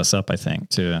opens us up, I think,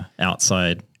 to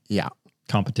outside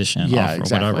competition offer or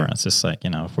whatever. It's just like,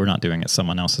 if we're not doing it,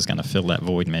 someone else is going to fill that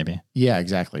void maybe. Yeah,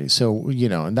 exactly. So,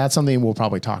 and that's something we'll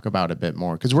probably talk about a bit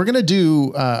more because we're going to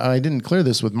do, I didn't clear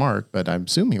this with Mark, but I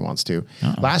assume he wants to.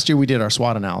 Last year we did our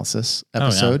SWOT analysis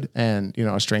episode and,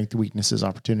 our strengths, weaknesses,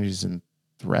 opportunities, and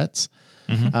threats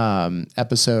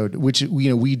episode, which,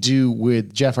 we do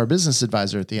with Jeff, our business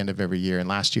advisor, at the end of every year. And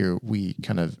last year we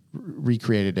kind of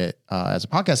recreated it as a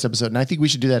podcast episode. And I think we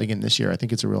should do that again this year. I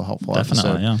think it's a real helpful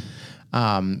episode. Yeah.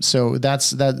 So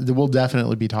that we'll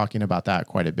definitely be talking about that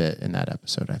quite a bit in that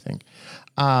episode, I think.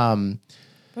 But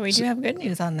we do have good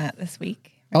news on that this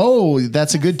week. Right? Oh,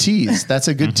 that's a good tease. That's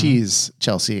a good tease,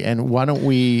 Chelsea. And why don't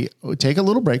we take a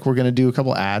little break? We're going to do a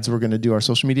couple ads. We're going to do our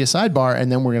social media sidebar,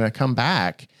 and then we're going to come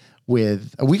back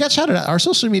with, we got shouted out. Our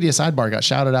social media sidebar got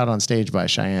shouted out on stage by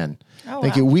Cheyenne. Oh,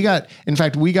 thank you. We got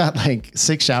like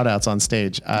 6 shout outs on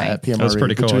stage at PMRE. That was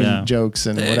pretty cool, between jokes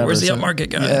and whatever. Where's the upmarket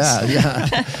guys? Yeah.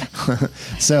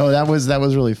 So that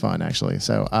was really fun, actually.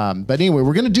 So, but anyway,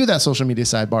 we're going to do that social media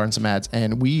sidebar and some ads,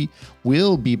 and we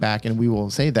will be back and we will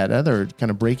say that other kind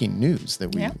of breaking news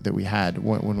that we had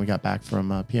when we got back from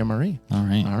PMRE. All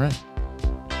right.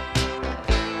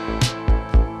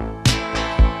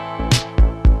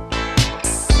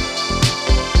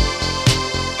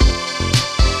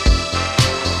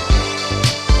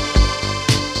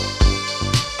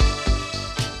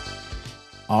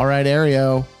 All right,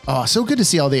 Aereo. Oh, so good to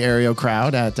see all the Aereo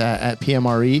crowd at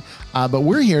PMRE. But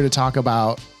we're here to talk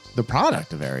about the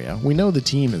product of Aereo. We know the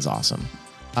team is awesome.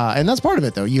 And that's part of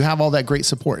it, though. You have all that great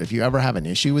support. If you ever have an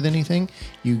issue with anything,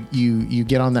 you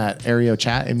get on that Aereo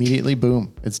chat immediately,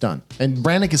 boom, it's done. And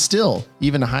Brannick is still,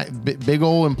 even a big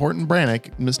old important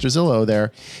Brannick, Mr. Zillow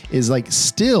there, is like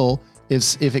still,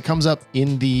 if it comes up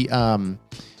in the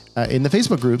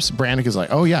Facebook groups, Brannick is like,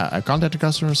 oh yeah, I've contacted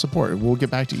customer support. We'll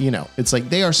get back to you. It's like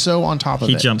they are so on top of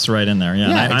it. He jumps right in there. Yeah.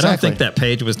 Exactly. I don't think that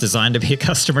page was designed to be a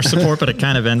customer support, but it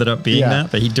kind of ended up being that.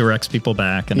 But he directs people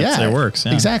back, and it works.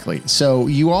 Yeah. Exactly. So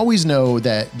you always know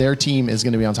that their team is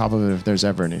going to be on top of it if there's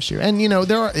ever an issue. And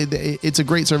it's a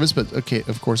great service, but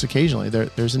of course, occasionally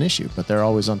there's an issue, but they're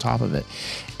always on top of it.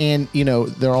 And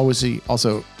they're always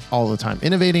also all the time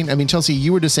innovating. I mean, Chelsea,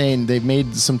 you were just saying they've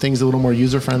made some things a little more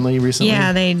user-friendly recently.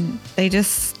 Yeah, they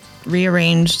just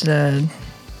rearranged the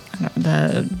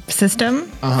system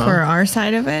for our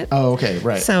side of it. Oh, okay,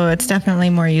 right. So it's definitely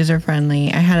more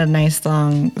user-friendly. I had a nice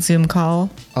long Zoom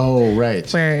call. Oh,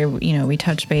 right. Where, we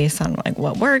touch base on like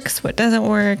what works, what doesn't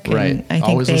work. Right. And I think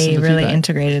Always they really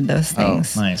integrated those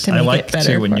things. Oh, nice. To make I like it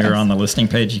better too when you're us. on the listing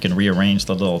page, you can rearrange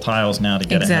the little tiles now to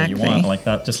get it how you want, like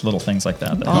that. Just little things like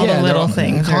that. All the little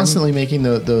things. Constantly making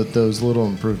those little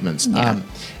improvements. Yeah.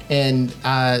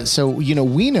 So,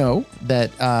 we know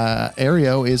that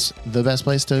Aereo is the best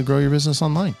place to grow your business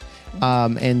online.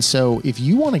 And so if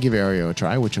you want to give Aereo a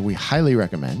try, which we highly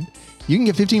recommend, you can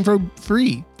get 15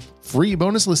 free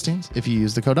bonus listings if you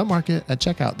use the code UPMARKET at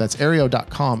checkout. That's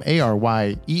Aereo.com,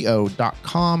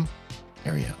 ARYEO.com,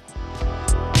 Aereo.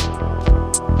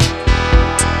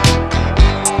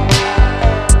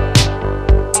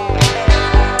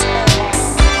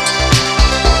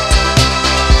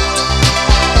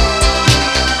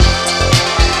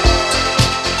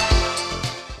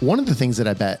 One of the things that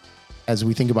I bet as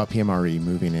we think about PMRE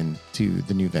moving into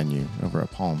the new venue over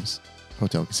at Palms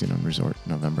Hotel, Casino, and Resort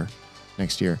in November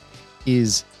next year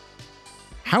is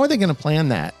how are they going to plan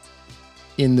that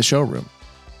in the showroom?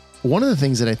 One of the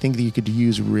things that I think that you could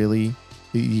really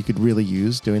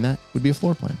use doing that would be a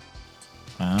floor plan.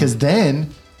 Because then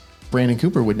Brandon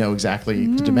Cooper would know exactly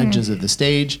the dimensions of the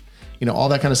stage, all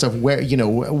that kind of stuff, where the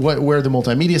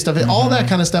multimedia stuff is, all that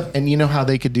kind of stuff. And you know how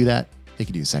they could do that? They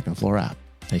could use second floor app.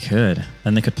 They could.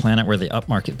 Then they could plan out where the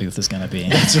upmarket booth is going to be.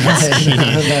 That's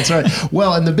right. That's right.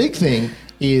 Well, and the big thing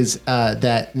is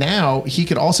that now he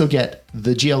could also get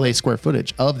the GLA square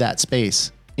footage of that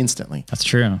space instantly. That's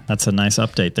true. That's a nice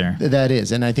update there. That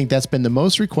is. And I think that's been the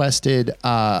most requested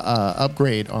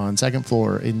upgrade on second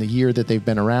floor in the year that they've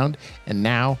been around. And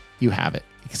now you have it.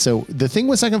 So the thing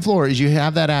with second floor is you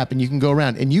have that app and you can go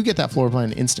around and you get that floor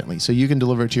plan instantly. So you can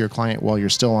deliver it to your client while you're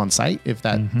still on site. If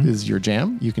that is your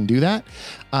jam, you can do that.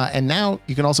 And now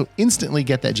you can also instantly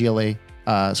get that GLA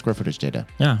square footage data.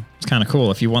 Yeah, it's kind of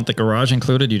cool. If you want the garage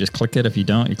included, you just click it. If you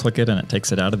don't, you click it and it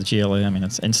takes it out of the GLA. I mean,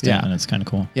 it's instant and it's kind of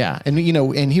cool. Yeah. And,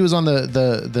 and he was on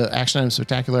the Action Item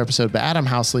Spectacular episode, but Adam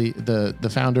Housley, the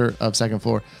founder of Second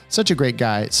Floor, such a great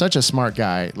guy, such a smart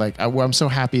guy. Like I'm so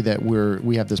happy that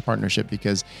we have this partnership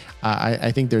because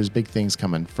I think there's big things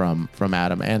coming from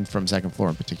Adam and from Second Floor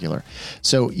in particular.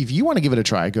 So if you want to give it a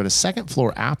try, go to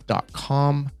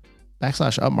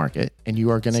secondfloorapp.com/upmarket and you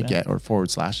are going to get, or /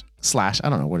 I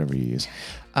don't know, whatever you use.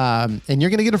 And you're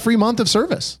going to get a free month of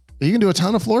service. You can do a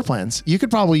ton of floor plans. You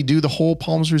could probably do the whole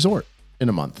Palms Resort in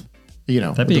a month.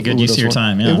 That'd be a good use of your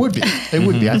time. Yeah, it would be. It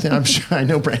would be. I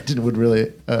know Brandon would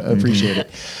really appreciate it.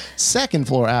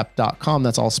 Secondfloorapp.com.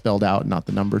 That's all spelled out, not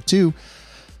the number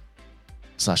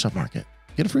 2/upmarket.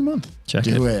 Get a free month.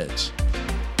 Do it.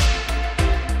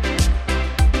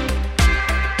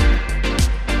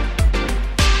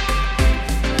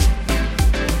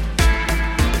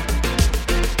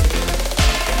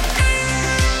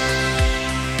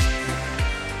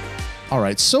 All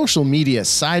right, social media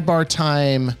sidebar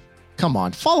time. Come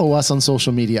on, follow us on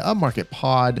social media, Upmarket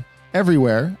Pod,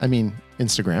 everywhere. I mean,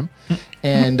 Instagram.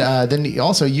 And then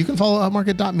also you can follow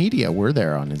upmarket.media. We're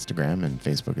there on Instagram and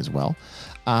Facebook as well.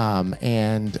 You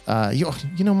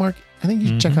know, Mark, I think you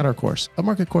should check out our course,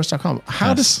 upmarketcourse.com.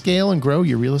 How to scale and grow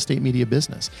your real estate media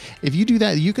business. If you do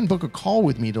that, you can book a call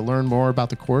with me to learn more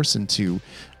about the course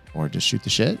or just shoot the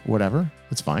shit, whatever.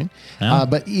 It's fine. Yeah.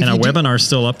 But our webinar is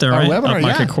still up there, right?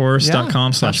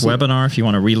 Upmarketcourse.com/webinar if you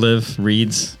want to relive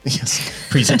Reed's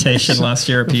presentation last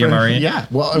year at PMRE. Yeah.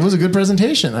 Well, it was a good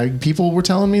presentation. People were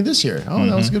telling me this year,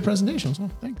 that was a good presentation. So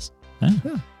thanks.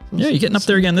 Yeah, you getting up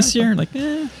there again this year? Like,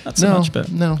 not so much, but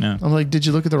no. I'm like, did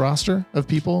you look at the roster of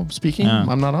people speaking?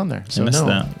 I'm not on there. So missed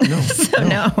that.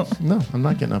 No, I'm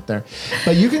not getting up there.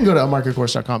 But you can go to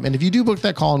upmarketcourse.com. And if you do book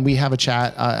that call and we have a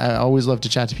chat, I always love to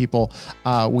chat to people.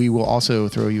 We will also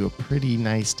throw you a pretty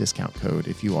nice discount code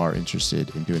if you are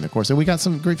interested in doing the course. And we got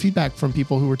some great feedback from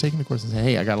people who were taking the course and saying,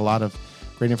 hey, I got a lot of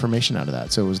great information out of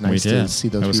that. So it was nice to see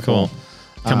those people. It was cool.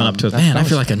 Coming up to it, man, I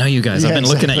feel like I know you guys. I've been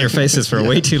looking at your faces for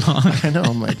way too long. I know.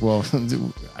 I'm like, well,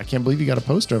 I can't believe you got a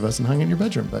poster of us and hung in your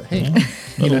bedroom. But hey,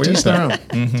 teach their own.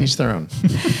 Teach their own.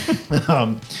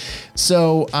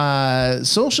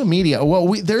 Social media.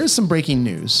 Well, there is some breaking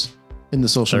news in the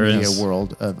social media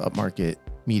world of Upmarket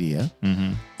Media.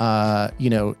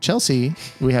 Chelsea,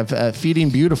 we have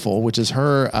Feeding Beautiful, which is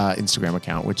her Instagram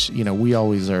account, which, we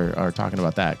always are talking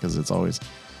about that because it's always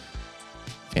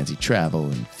fancy travel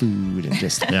and food and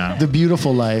just the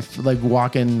beautiful life, like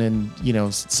walking and,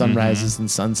 sunrises and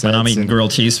sunsets. When I'm eating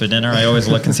grilled cheese for dinner, I always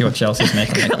look and see what Chelsea's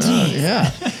making.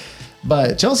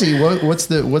 But Chelsea, what's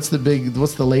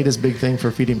the latest big thing for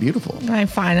Feeding Beautiful? I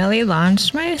finally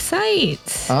launched my site.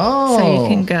 So you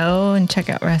can go and check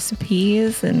out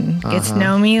recipes and get to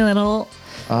know me a little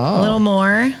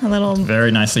more,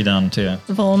 very nicely done too.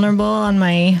 Vulnerable on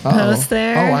my post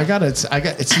there. I got it.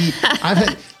 See,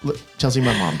 Chelsea,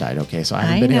 my mom died. Okay, so I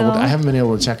haven't been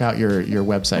able to check out your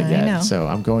website yet. So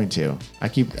I'm going to. I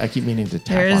keep meaning to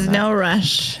tap on that. There's no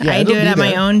rush. I do it at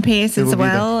my own pace as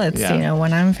well. It's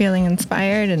when I'm feeling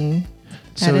inspired and.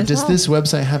 So does this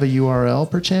website have a URL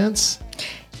perchance?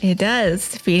 It does.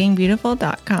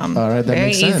 Feedingbeautiful.com. All right, that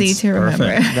makes sense. Very easy to remember.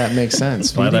 Perfect. That makes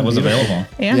sense. Glad that was available.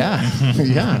 Yeah.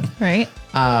 Right.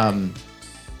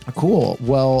 Cool.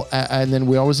 Well, and then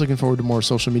we're always looking forward to more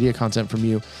social media content from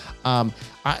you. I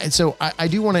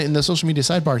do want to, in the social media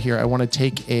sidebar here, I want to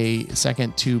take a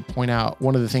second to point out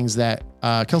one of the things that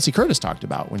Kelsey Curtis talked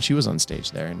about when she was on stage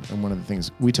there, and one of the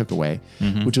things we took away,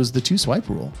 which was the 2-swipe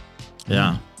rule.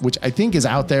 Yeah. Which I think is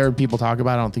out there. People talk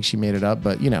about it. I don't think she made it up,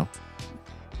 but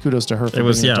kudos to her for it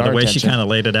was bringing it to the way attention. she kind of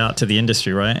laid it out to the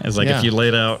industry, right? It's like if you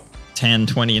laid out 10,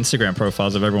 20 Instagram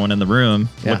profiles of everyone in the room,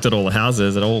 looked at all the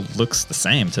houses, it all looks the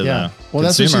same to the well,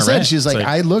 that's consumer, what she said. right? She's like,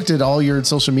 I looked at all your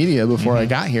social media before I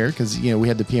got here because, we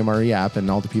had the PMRE app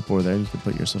and all the people were there. You could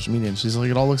put your social media and she's like,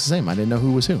 it all looks the same. I didn't know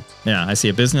who was who. Yeah, I see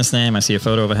a business name, I see a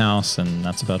photo of a house, and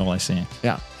that's about all I see.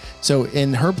 Yeah. So,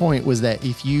 and her point was that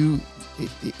if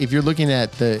you're looking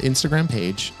at the Instagram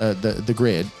page, the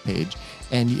grid page,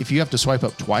 and if you have to swipe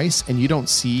up twice and you don't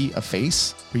see a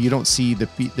face or you don't see the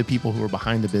people who are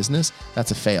behind the business,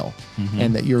 that's a fail.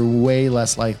 And that you're way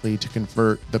less likely to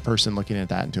convert the person looking at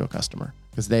that into a customer.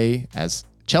 Because they, as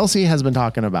Chelsea has been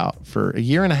talking about for a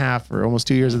year and a half or almost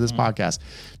 2 years of this podcast,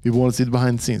 people want to see the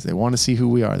behind the scenes. They want to see who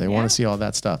we are. They want to see all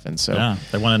that stuff. And so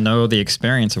they want to know the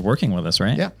experience of working with us,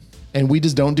 right? Yeah. And we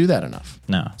just don't do that enough.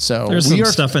 No. So there's some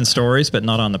stuff in stories, but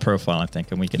not on the profile, I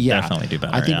think. And we can definitely do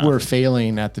better. I think we're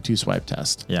failing at the 2-swipe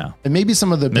test. Yeah. And maybe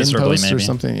some of the pin posts or maybe.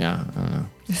 something. Yeah. I don't know.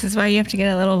 This is why you have to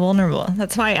get a little vulnerable.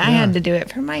 That's why I had to do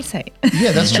it for my site.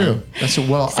 Yeah, that's true. That's true.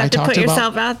 Well, I talked about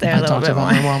yourself out there. I talked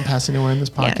about my mom passing away in this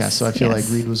podcast, so I feel like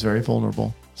Reed was very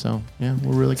vulnerable. So yeah,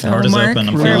 we're really heart is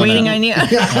open. We're waiting on you.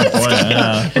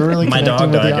 We're really my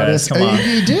dog died, guys. Come on.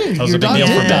 You did. Your dog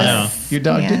did die. Your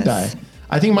dog did die.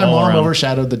 I think my mom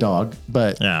overshadowed the dog,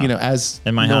 but as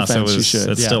in my house, offense,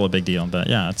 it's still a big deal. But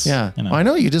it's I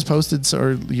know you just posted,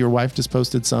 or your wife just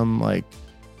posted some like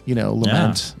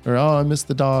lament or, oh, I miss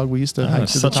the dog. We used to hike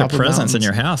to the top such a presence in mountains.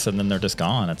 your house, and then they're just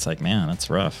gone. It's like, man, that's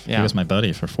rough. Yeah. He was my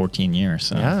buddy for 14 years.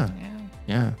 So.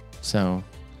 Yeah. So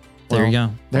there you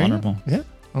go. There Vulnerable. You go.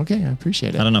 Yeah. Okay. I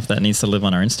appreciate it. I don't know if that needs to live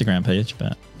on our Instagram page,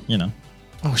 but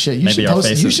Oh shit! You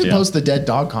should post the dead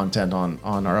dog content on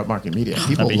our Upmarket Media.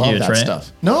 People love huge, that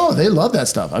stuff. No, they love that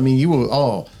stuff. I mean, you will.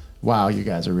 Oh wow, you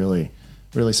guys are really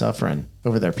suffering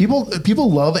over there.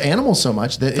 People love animals so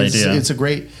much that it's a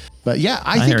great. But yeah,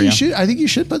 I think you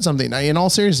should put something. In all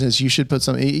seriousness, you should put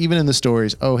something, even in the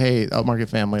stories. Oh, hey, Upmarket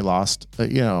family lost.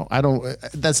 I don't.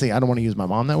 That's the thing. I don't want to use my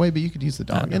mom that way, but you could use the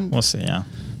dog. And we'll see. Yeah.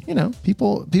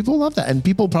 People love that, and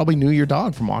people probably knew your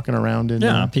dog from walking around.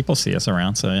 People see us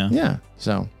around. So yeah. Yeah.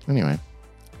 So anyway.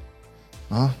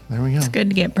 Oh, there we go. It's good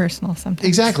to get personal sometimes.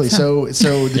 Exactly. So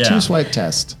the 2-swipe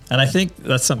test. And I think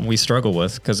that's something we struggle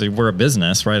with because we're a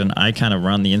business, right? And I kind of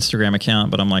run the Instagram account,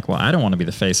 but I'm like, well, I don't want to be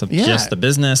the face of just the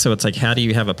business. So it's like, how do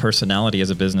you have a personality as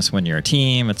a business when you're a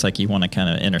team? It's like you want to kind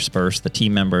of intersperse the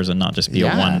team members and not just be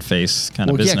a one-face kind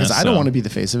of business. Yeah, because I don't want to be the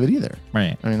face of it either.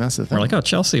 Right. I mean, that's the thing. We're like, oh,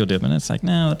 Chelsea will do it. And it's like,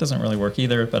 no, that doesn't really work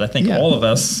either. But I think all of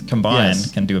us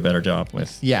combined can do a better job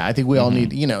with. Yeah, I think we all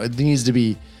need, it needs to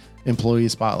be employee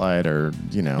spotlight or,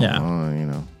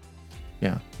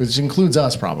 which includes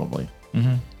us probably.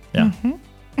 Mm-hmm. Yeah.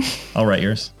 I'll write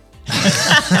yours.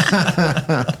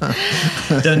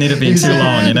 Doesn't need to be too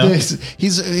long,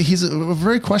 He's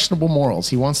very questionable morals.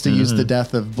 He wants to use the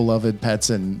death of beloved pets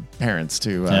and parents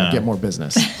to get more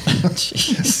business.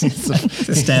 He's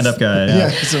a stand-up guy. Yeah,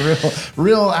 he's a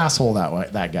real asshole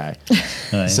that guy.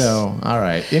 Nice. So, all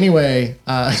right. Anyway,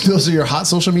 those are your hot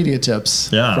social media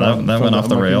tips. Yeah, that went off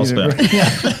the rails, but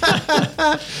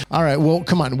all right. Well,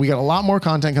 come on. We got a lot more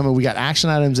content coming. We got action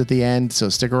items at the end, so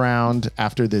stick around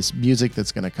after this music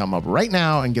that's going to come up right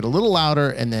now and get a little louder,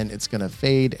 and then it's going to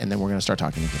fade, and then we're going to start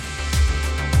talking again.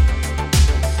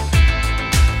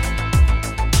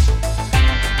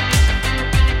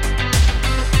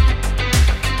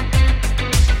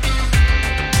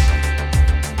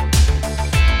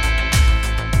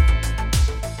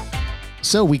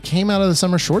 So we came out of the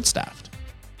summer short-staffed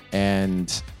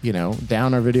and,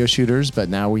 down our video shooters, but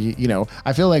now we,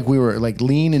 I feel like we were like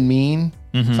lean and mean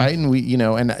fighting. We,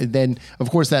 and then of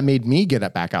course that made me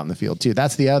get back out in the field too.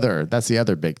 That's the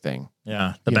other big thing.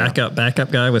 Yeah. The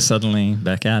backup guy was suddenly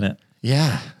back at it.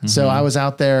 Yeah. Mm-hmm. So I was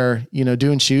out there,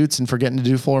 doing shoots and forgetting to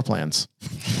do floor plans.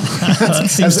 That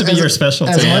seems to be your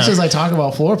specialty. As much as I talk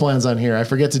about floor plans on here, I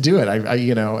forget to do it.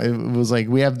 It was like,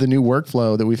 we have the new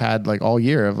workflo that we've had like all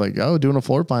year of like, doing a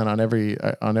floor plan on every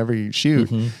shoot.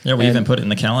 Mm-hmm. Yeah. We even put it in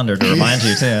the calendar to remind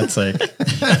you too. It's like,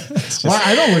 well,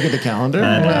 I don't look at the calendar.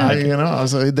 I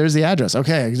was like, there's the address.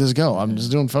 Okay. I just go. I'm just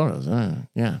doing photos.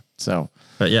 Yeah. So,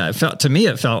 but yeah, it felt,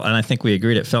 and I think we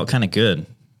agreed, it felt kind of good.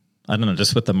 I don't know,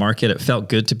 just with the market, it felt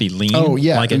good to be lean. Oh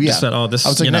yeah, like it just felt, this. I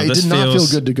was like, it did not feel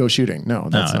good to go shooting. No,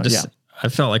 that's not. I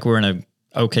felt like we're in a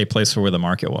okay place for where the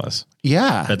market was.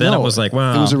 Yeah, but then it was like,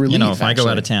 well, it was a relief, if I go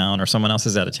out of town or someone else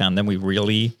is out of town, then we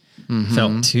really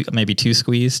felt maybe too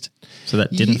squeezed. So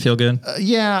that didn't feel good.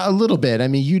 Yeah, a little bit. I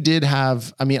mean, you did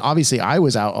have. I mean, obviously, I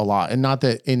was out a lot, and not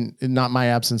that not my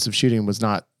absence of shooting was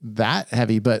not that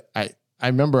heavy, but I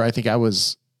remember. I think I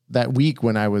was that week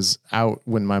when I was out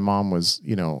when my mom was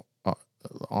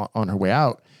on her way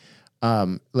out,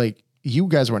 like you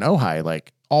guys were in Ojai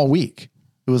like all week.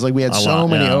 It was like we had so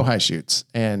many Ojai shoots,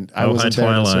 and I was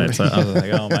Twilight. So I was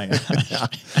like, oh my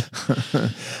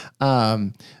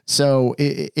gosh.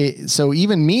 So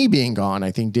even me being gone,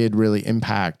 I think did really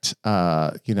impact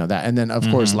that. And then of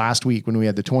course last week when we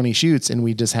had the 20 shoots and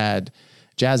we just had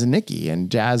Jazz and Nikki, and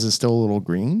Jazz is still a little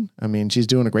green. I mean, she's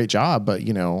doing a great job, but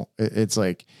it's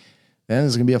like. Then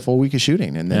there's going to be a full week of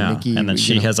shooting. And then Nikki... And then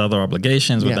she has other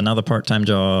obligations with another part-time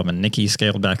job, and Nikki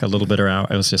scaled back a little bit out.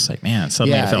 It was just like, man,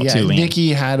 suddenly it felt too lean.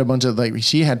 Nikki had a bunch of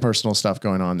she had personal stuff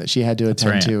going on that she had to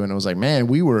attend to. And it was like, man,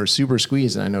 we were super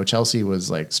squeezed. And I know Chelsea was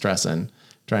like stressing,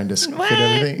 trying to fit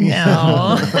everything.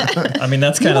 No. I mean,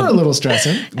 that's kind of a little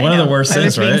stressing. One of the worst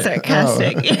things, right?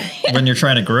 Sarcastic. When you're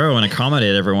trying to grow and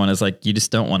accommodate everyone, is like, you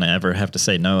just don't want to ever have to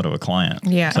say no to a client.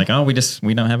 Yeah. It's like, oh, we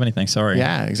don't have anything. Sorry.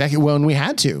 Yeah, exactly. Well, and we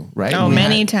had to, right? Oh,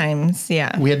 many times.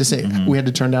 Yeah. We had to say, we had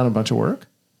to turn down a bunch of work.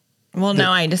 Well,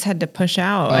 no, I just had to push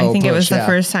out. I think it was the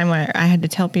first time where I had to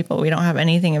tell people we don't have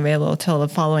anything available till the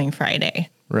following Friday.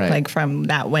 Right. Like from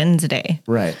that Wednesday.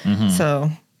 Right. So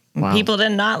people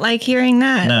did not like hearing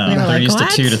that. No, they're like, used to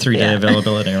 2 to 3 day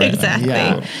availability. Right? Exactly.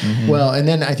 Yeah. Well, and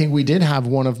then I think we did have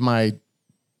one of my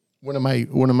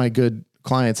good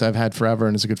clients I've had forever,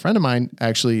 and is a good friend of mine,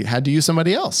 actually had to use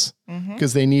somebody else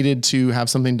because they needed to have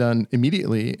something done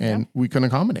immediately, and we couldn't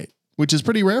accommodate, which is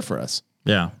pretty rare for us.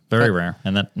 Yeah, very rare.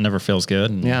 And that never feels good.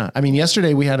 And yeah. I mean,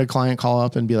 yesterday we had a client call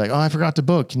up and be like, oh, I forgot to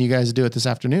book. Can you guys do it this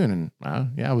afternoon?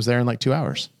 And yeah, I was there in like 2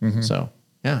 hours. So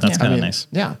yeah. That's kind of nice.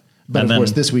 Yeah. But of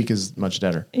course, this week is much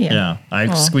better. Yeah.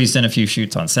 I squeezed in a few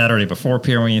shoots on Saturday before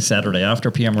PMRE, Saturday after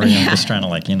PMRE. I'm just trying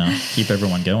to keep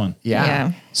everyone going.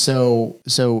 Yeah. So,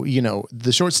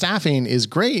 the short staffing is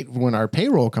great when our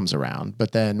payroll comes around,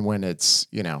 but then when it's,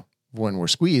 when we're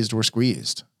squeezed, we're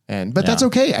squeezed. But that's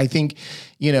okay. I think,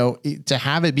 to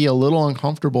have it be a little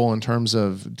uncomfortable in terms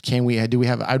of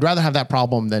I'd rather have that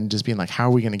problem than just being like, how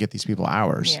are we going to get these people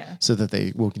hours so that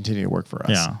they will continue to work for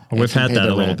us? Yeah. We've had that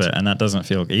a little bit, and that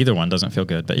either one doesn't feel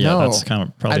good, but that's kind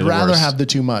of probably I'd rather have the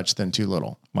too much than too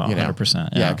little. Well, 100%.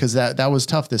 Yeah. Cause that was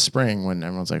tough this spring when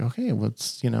everyone's like, okay,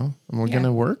 what's, we're going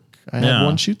to work. I had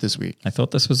one shoot this week. I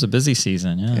thought this was a busy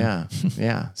season. Yeah.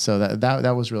 Yeah. So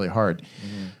that was really hard.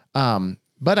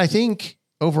 But I think,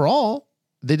 overall,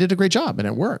 they did a great job and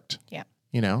it worked.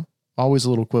 Yeah. Always a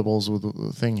little quibbles with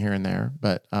a thing here and there,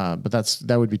 but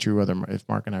that would be true if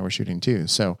Mark and I were shooting too.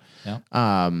 So,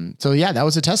 that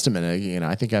was a testament.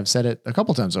 I think I've said it a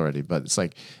couple times already, but it's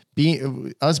like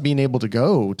being able to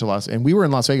go to and we were in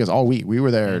Las Vegas all week. We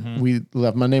were there. We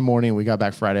left Monday morning. We got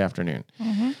back Friday afternoon.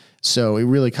 So it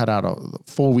really cut out a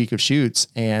full week of shoots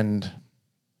and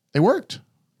it worked.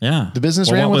 Yeah. The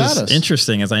business ran without us. What was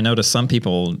interesting is I noticed some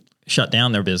people shut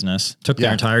down their business, took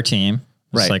their entire team.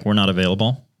 It's like, we're not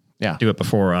available. Yeah. Do it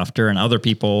before or after. And other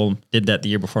people did that the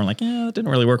year before. And it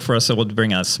didn't really work for us. So we'll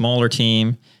bring a smaller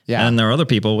team. Yeah. And there are other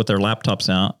people with their laptops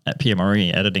out at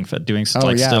PMRE editing, doing still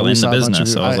in the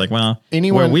business. So I was like, where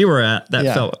we were at, that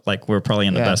felt like we're probably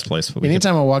in the best place.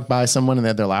 Anytime I walked by someone and they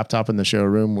had their laptop in the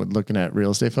showroom looking at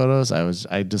real estate photos, I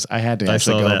had to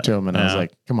actually go up to them and I was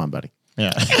like, come on, buddy.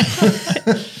 Yeah.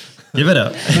 Give it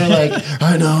up. They're like,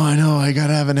 I know. I got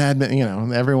to have an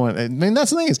admin, everyone. I mean,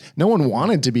 that's the thing is no one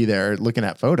wanted to be there looking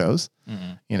at photos,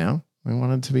 we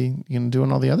wanted to be,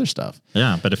 doing all the other stuff.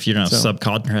 Yeah. But if you're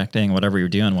subcontracting, whatever you're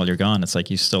doing while you're gone, it's like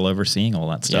you still overseeing all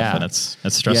that stuff. And it's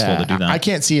stressful to do that. I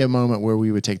can't see a moment where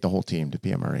we would take the whole team to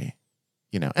PMRE,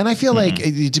 and I feel like,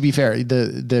 to be fair,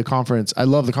 the conference, I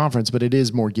love the conference, but it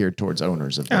is more geared towards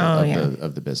owners of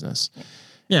the business.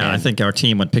 Yeah, I think our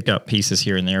team would pick up pieces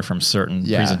here and there from certain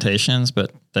presentations,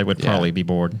 but they would probably be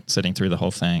bored sitting through the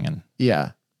whole thing. And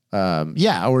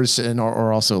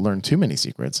or also learn too many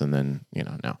secrets, and then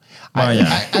no.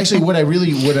 Actually, what I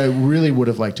really would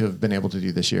have liked to have been able to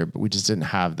do this year, but we just didn't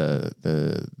have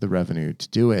the revenue to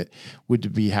do it.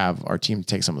 Would be have our team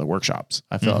take some of the workshops.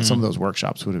 I felt some of those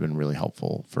workshops would have been really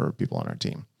helpful for people on our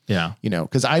team. Yeah.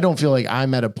 Because I don't feel like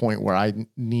I'm at a point where I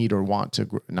need or want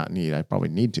to, I probably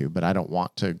need to, but I don't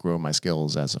want to grow my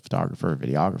skills as a photographer or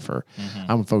videographer.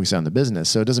 I'm focused on the business.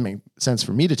 So it doesn't make sense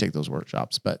for me to take those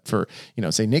workshops, but for,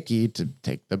 say Nikki to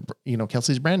take the,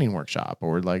 Kelsey's branding workshop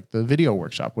or like the video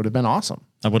workshop would have been awesome.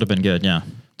 That would have been good. Yeah.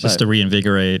 Just to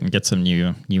reinvigorate and get some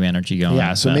new energy going.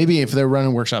 Yeah. So maybe if they're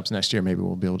running workshops next year, maybe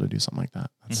we'll be able to do something like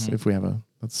that. If we have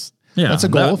that's a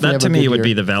goal. That to me would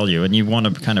be the value, and you want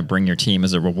to kind of bring your team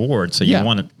as a reward. So you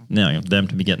want them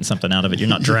to be getting something out of it. You're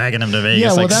not dragging them to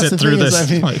Vegas. Sit through this.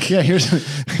 Here's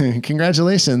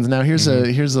congratulations. Now here's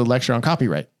a lecture on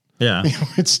copyright. Yeah,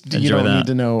 it's you don't need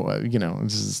to know.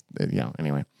 This is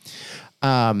anyway.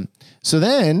 So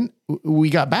then we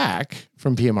got back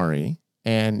from PMRE,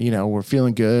 and we're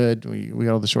feeling good. We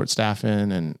got all the short staff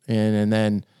in, and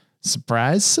then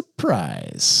surprise,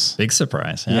 big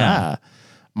surprise. Yeah.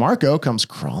 Marco comes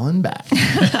crawling back.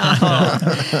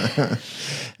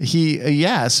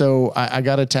 So I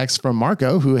got a text from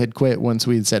Marco who had quit once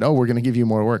we had said, oh, we're going to give you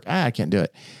more work. I can't do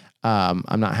it.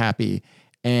 I'm not happy.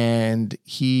 And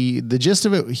the gist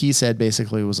of it, he said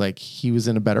basically was like, he was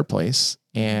in a better place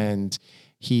and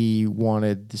he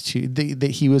wanted to,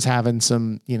 that he was having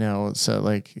some, so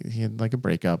like he had like a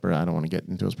breakup, or I don't want to get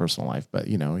into his personal life, but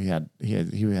he had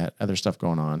other stuff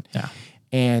going on. Yeah.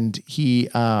 And he,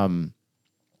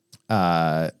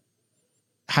 had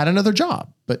another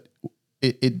job, but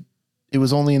it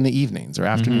was only in the evenings or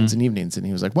afternoons and evenings. And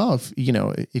he was like, well,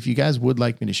 if you guys would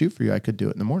like me to shoot for you, I could do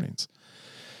it in the mornings.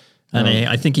 And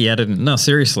I think he added, no,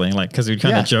 seriously, like, cause we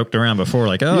kind of joked around before,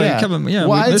 like, oh, you come,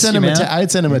 well, I'd sent him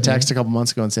a text a couple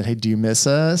months ago and said, hey, do you miss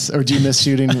us? Or do you miss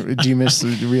shooting? Do you miss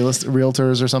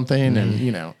realtors or something?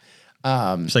 And,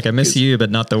 it's like, I miss you,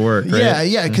 but not the work. Right?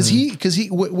 Yeah. Cause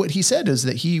what he said is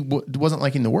that he wasn't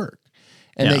liking the work.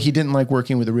 And that he didn't like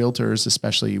working with the realtors,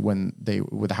 especially when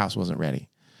the house wasn't ready.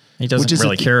 He doesn't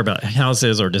really care about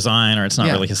houses or design, or it's not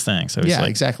really his thing. So he's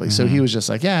exactly. So he was just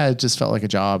like, it just felt like a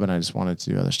job, and I just wanted to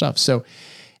do other stuff. So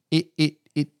it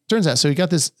turns out, so he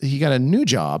got a new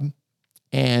job,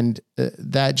 and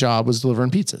that job was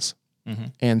delivering pizzas.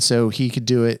 And so he could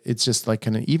do it. It's just like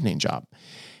an evening job.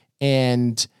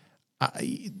 And,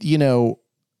 you know,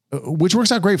 which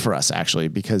works out great for us actually,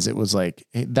 because it was like,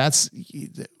 that's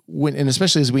when, and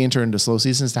especially as we enter into slow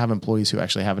seasons, to have employees who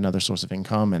actually have another source of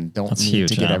income and don't need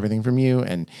to get everything from you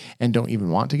and don't even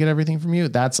want to get everything from you.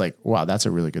 That's like, wow, that's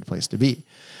a really good place to be.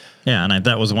 Yeah, and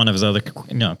that was one of his other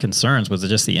concerns was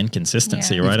just the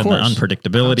inconsistency, right? And the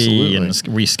unpredictability and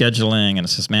rescheduling. And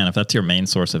it's just, man, if that's your main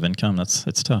source of income,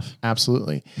 it's tough.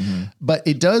 Absolutely. But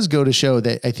it does go to show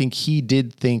that I think he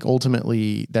did think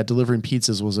ultimately that delivering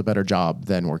pizzas was a better job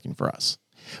than working for us.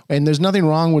 And there's nothing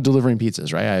wrong with delivering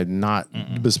pizzas, right? I'm not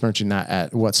besmirching that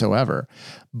at whatsoever.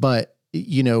 But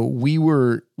you know,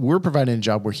 we're providing a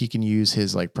job where he can use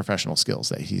his like professional skills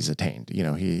that he's attained. You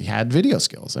know, he had video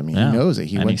skills. I mean, he knows it.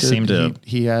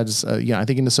 He has, I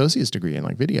think an associate's degree in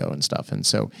like video and stuff. And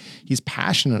so he's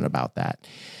passionate about that.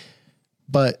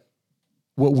 But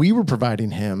what we were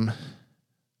providing him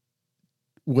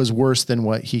was worse than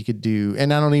what he could do.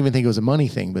 And I don't even think it was a money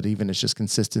thing, but even it's just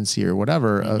consistency or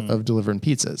whatever of delivering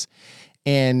pizzas.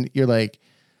 And you're like,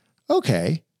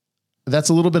 okay, that's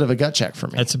a little bit of a gut check for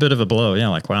me. It's a bit of a blow. Yeah.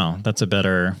 Like, wow, that's a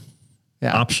better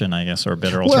option, I guess, or a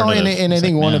better alternative. Well, and I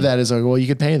think one of that is like, well, you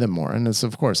could pay them more. And it's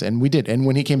of course, and we did. And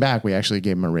when he came back, we actually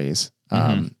gave him a raise. We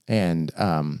have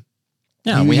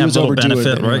little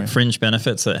benefit, anyway. Right? Fringe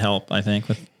benefits that help, I think,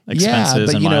 with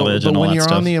expenses and mileage and all that stuff. But when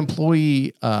you're on the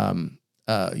employee,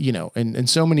 you know, and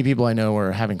so many people I know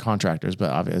are having contractors,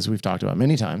 but as we've talked about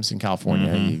many times in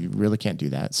California, you really can't do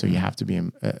that. So you have to be,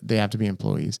 they have to be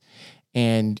employees.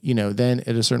 And, you know, then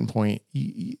at a certain point,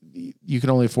 you can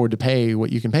only afford to pay what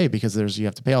you can pay because you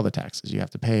have to pay all the taxes. You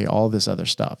have to pay all this other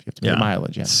stuff. You have to pay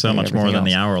mileage. You have to so much more than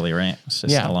the hourly rate. It's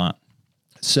just a lot.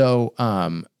 So,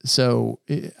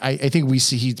 I think we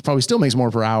see he probably still makes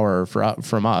more per hour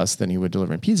from us than he would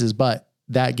delivering pizzas, but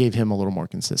that gave him a little more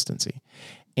consistency.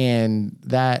 And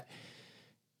that,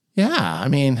 I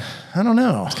mean, I don't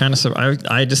know. It's kind of,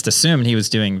 I just assumed he was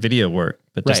doing video work,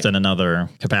 but just in another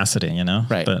capacity, you know?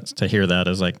 Right. But to hear that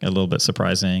is like a little bit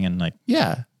surprising and like.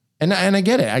 Yeah. And I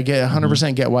get it. I get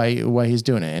 100% get why he's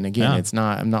doing it. And again,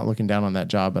 I'm not looking down on that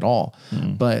job at all,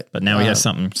 but now he has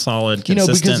something solid,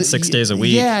 consistent, 6 days a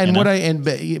week. Yeah. And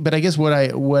but I guess what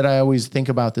I always think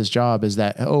about this job is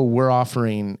that, we're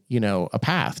offering, you know, a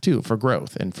path too for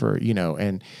growth and for, you know,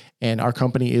 and our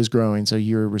company is growing. So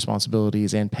your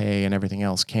responsibilities and pay and everything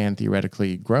else can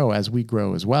theoretically grow as we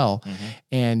grow as well.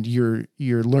 And you're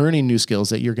learning new skills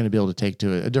that you're going to be able to take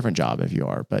to a different job if you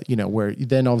are, but you know, where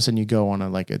then all of a sudden you go on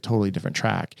a totally different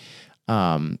track.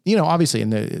 You know, obviously,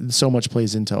 and so much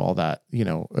plays into all that, you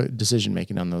know, decision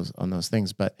making on those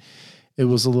things, but it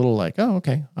was a little like, oh,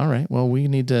 okay. All right. Well, we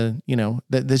need to, you know,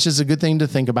 that's just a good thing to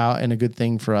think about and a good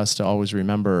thing for us to always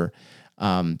remember.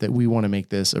 That we want to make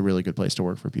this a really good place to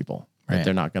work for people. Right. That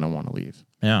they're not going to want to leave.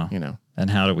 Yeah. You know,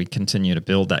 and how do we continue to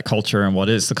build that culture and what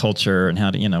is the culture and how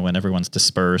do, you know, when everyone's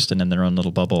dispersed and in their own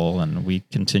little bubble and we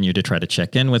continue to try to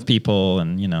check in with people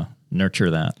and, you know, nurture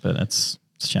that, but it's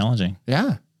challenging.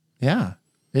 Yeah. Yeah,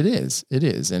 it is. It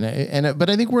is. But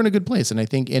I think we're in a good place. And I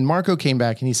think, and Marco came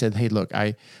back and he said, hey, look,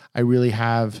 I really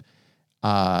have,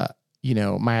 you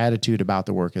know, my attitude about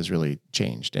the work has really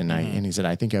changed. And and he said,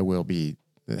 I think I will be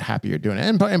happier doing it.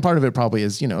 And part of it probably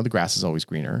is, you know, the grass is always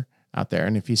greener out there.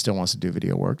 And if he still wants to do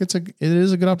video work, it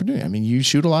is a good opportunity. I mean, you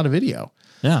shoot a lot of video.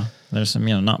 Yeah. There's some,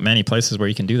 you know, not many places where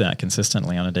you can do that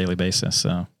consistently on a daily basis.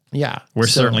 So yeah, we're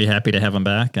certainly happy to have him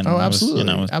back. And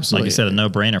absolutely. Absolutely. Like you said, a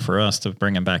no-brainer for us to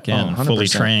bring him back in, fully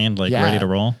trained, ready to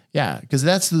roll. Yeah. Cause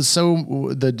that's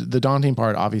the daunting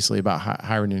part, obviously, about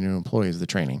hiring a new employee is the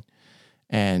training.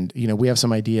 And, you know, we have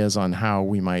some ideas on how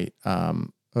we might,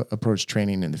 approach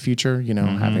training in the future, you know,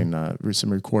 having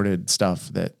some recorded stuff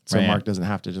Mark doesn't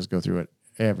have to just go through it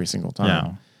every single time.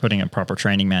 Yeah, putting a proper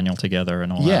training manual together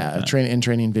and all that. Yeah,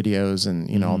 training videos and,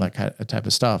 you know, all that type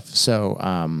of stuff. So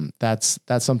that's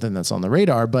something that's on the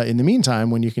radar. But in the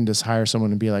meantime, when you can just hire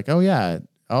someone and be like,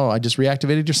 I just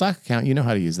reactivated your Slack account. You know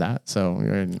how to use that. So,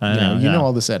 you know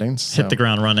all the settings. Hit the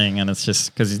ground running. And it's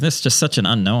just because this is just such an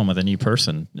unknown with a new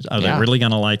person. Are they really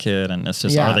going to like it? And it's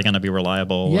just, are they going to be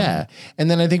reliable? Yeah. And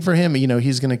then I think for him, you know,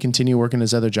 he's going to continue working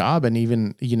his other job. And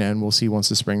even, you know, and we'll see once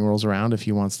the spring rolls around, if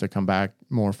he wants to come back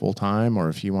more full time or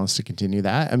if he wants to continue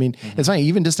that. I mean, it's fine.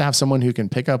 Even just to have someone who can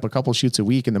pick up a couple shoots a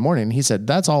week in the morning. He said,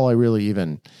 that's all I really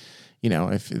even... You know,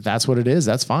 if that's what it is,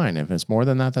 that's fine. If it's more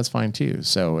than that, that's fine too.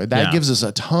 So that gives us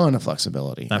a ton of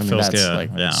flexibility. That feels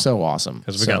good. So awesome.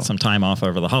 Because we got some time off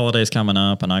over the holidays coming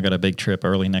up, and I got a big trip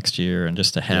early next year, and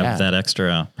just to have that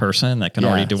extra person that can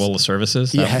already do all the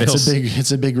services.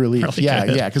 It's a big relief. Really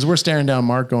good. Because we're staring down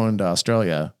Mark going to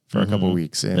Australia for a couple of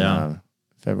weeks in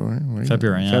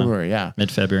February, yeah.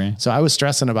 Mid-February. So I was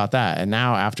stressing about that. And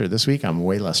now after this week, I'm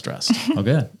way less stressed. Oh,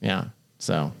 good. Yeah.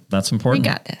 So that's important.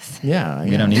 We got this. Yeah.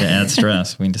 We don't need to add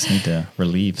stress. We just need to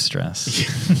relieve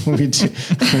stress. We do.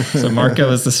 So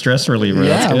Marco is the stress reliever.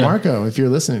 Yeah, Marco, if you're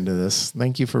listening to this,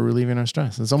 thank you for relieving our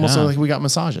stress. It's almost like we got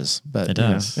massages, but it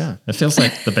does. Yeah. It feels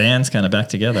like the band's kind of back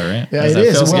together, right? Yeah, it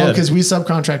is. Well, because we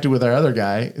subcontracted with our other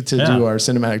guy to do our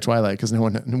cinematic Twilight because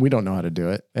we don't know how to do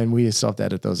it. And we still have to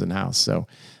edit those in house. So,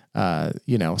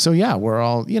 so yeah, we're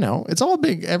all, it's all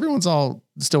big. Everyone's all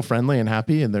still friendly and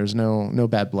happy and there's no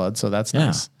bad blood. So that's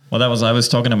nice. Well, I was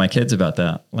talking to my kids about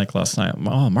that like last night.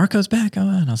 Oh, Marco's back. Oh,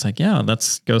 and I was like, yeah,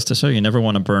 that goes to show you never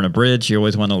want to burn a bridge. You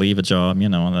always want to leave a job,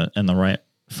 in the right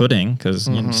footing because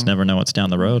you just never know what's down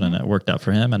the road. And it worked out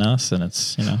for him and us. And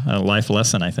it's, a life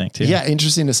lesson, I think, too. Yeah.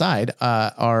 Interesting aside,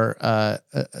 our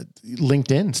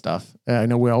LinkedIn stuff. I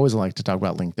know we always like to talk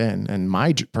about LinkedIn and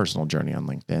my personal journey on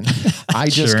LinkedIn. I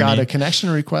just got a connection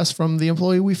request from the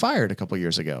employee we fired a couple of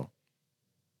years ago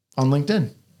on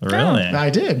LinkedIn. Really?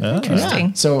 I did. Oh. Interesting.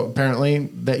 Yeah. So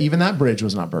apparently even that bridge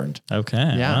was not burned. Okay.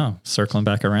 Yeah. Wow. Circling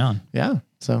back around. Yeah.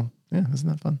 So yeah, isn't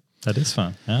that fun? That is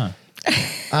fun. Yeah.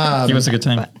 He was a good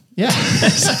time. Yeah.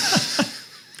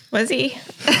 Was he?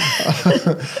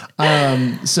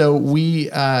 So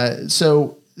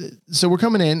we're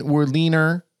coming in, we're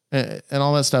leaner and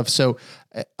all that stuff. So,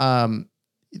 and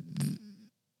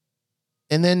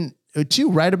then too,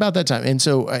 right about that time. And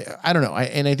so I don't know.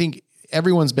 I think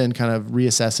everyone's been kind of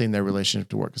reassessing their relationship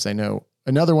to work because I know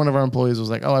another one of our employees was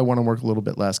like, oh, I want to work a little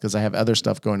bit less because I have other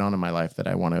stuff going on in my life that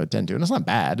I want to attend to. And it's not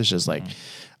bad. It's just like,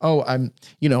 I'm,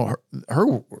 her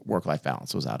work-life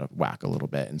balance was out of whack a little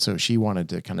bit. And so she wanted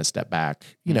to kind of step back,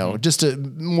 just to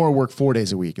more work 4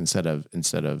 days a week instead of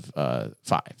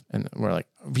 5. And we're like,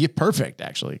 perfect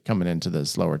actually coming into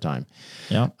this slower time.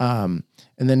 Yeah. And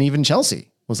then even Chelsea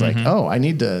was like, oh, I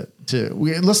need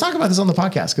let's talk about this on the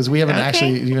podcast because we haven't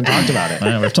actually even talked about it.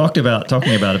 We've talking about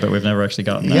it, but we've never actually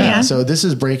gotten that. Yeah. So this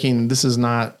is breaking. This is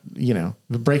not,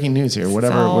 breaking news here.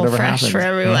 Whatever fresh happens for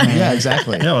everyone. Yeah,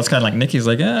 exactly. Yeah. Well, it's kind of like Nikki's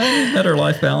like, better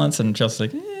life balance, and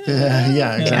Chelsea's like,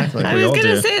 yeah, exactly. I was going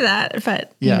to say that,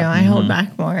 but I hold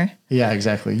back more. Yeah,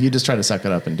 exactly. You just try to suck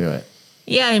it up and do it.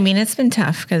 Yeah, I mean, it's been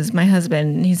tough because my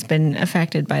husband, he's been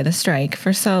affected by the strike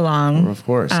for so long. Well, of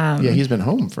course. He's been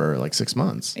home for like 6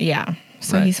 months. Yeah.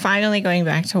 So he's finally going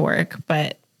back to work.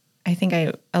 But I think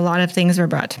a lot of things were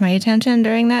brought to my attention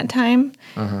during that time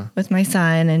with my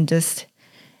son and just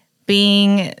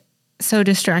being so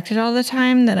distracted all the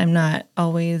time that I'm not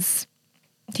always...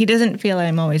 He doesn't feel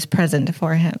I'm always present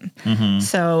for him.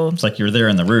 So it's like you're there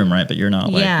in the room, right? But you're not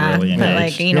really engaged. But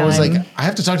like, you're always like, I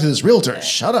have to talk to this realtor.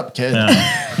 Shut up, kid.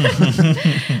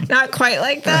 Yeah. Not quite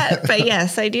like that. But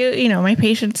yes, I do. My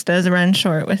patience does run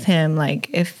short with him. Like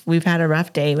if we've had a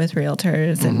rough day with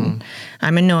realtors and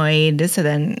I'm annoyed. So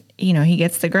then, he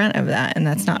gets the grunt of that and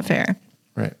that's not fair.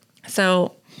 Right.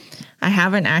 So I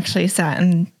haven't actually sat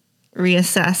and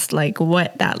reassessed like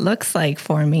what that looks like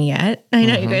for me yet. I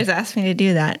know you guys asked me to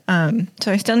do that.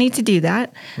 So I still need to do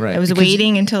that. Right. I was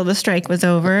waiting until the strike was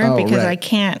over because I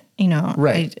can't,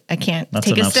 I can't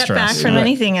take a step back from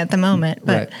anything at the moment,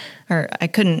 or I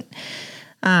couldn't.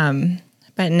 But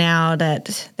now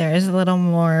that there is a little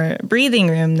more breathing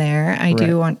room there, I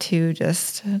do want to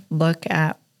just look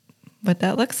at what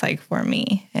that looks like for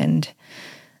me. And,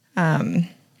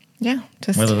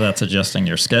 just whether that's adjusting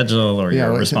your schedule or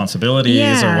your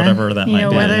responsibilities or whatever that might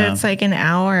be. Whether it's like an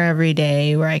hour every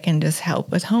day where I can just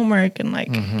help with homework and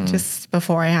like just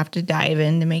before I have to dive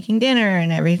into making dinner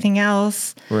and everything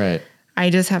else. Right.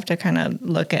 I just have to kind of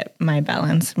look at my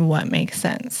balance and what makes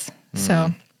sense.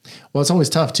 So, well, it's always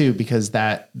tough too because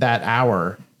that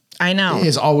hour. I know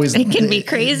is always it can be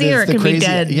crazy or it can be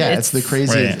dead. Yeah, it's the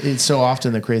craziest. It's so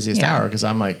often the craziest hour because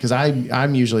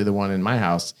I'm usually the one in my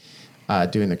house.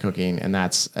 Doing the cooking and my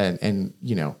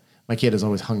kid is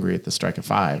always hungry at the strike of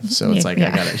 5. So it's like, I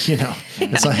gotta,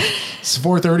 it's like it's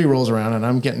 4:30 rolls around and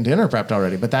I'm getting dinner prepped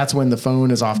already, but that's when the phone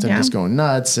is often just going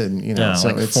nuts and, so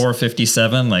like it's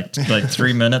 4:57, like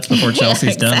 3 minutes before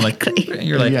Chelsea's done. Like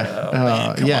you're like,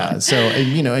 man, So,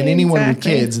 and anyone with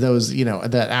kids, those,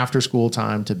 that after school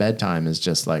time to bedtime is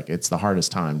just like, it's the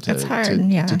hardest time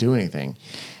to do anything.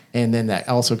 And then that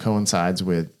also coincides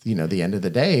with, the end of the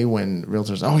day when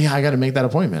realtors, I got to make that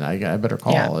appointment. I better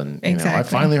call. Yeah, and I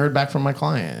finally heard back from my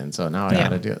client. And so now I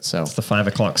got to do it. So it's the 5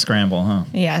 o'clock scramble, huh?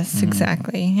 Yes,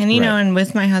 exactly. And, and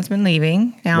with my husband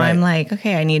leaving, now I'm like,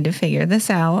 okay, I need to figure this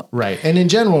out. Right. And in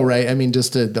general, right. I mean,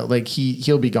 just to like,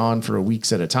 he'll be gone for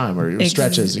weeks at a time or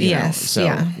stretches,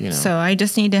 So I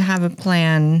just need to have a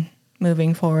plan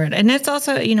moving forward. And it's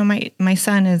also, my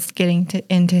son is getting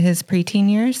into his preteen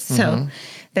years. So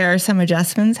there are some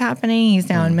adjustments happening. He's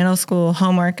now in middle school.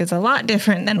 Homework is a lot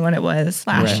different than what it was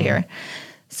last year.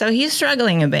 So he's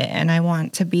struggling a bit, and I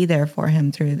want to be there for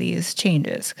him through these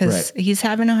changes because he's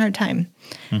having a hard time.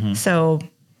 So,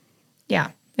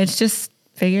 yeah, it's just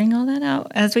figuring all that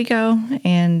out as we go.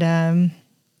 And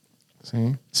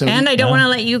and I don't want to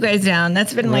let you guys down.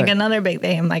 That's been like another big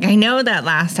thing. I'm like, I know that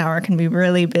last hour can be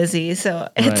really busy. So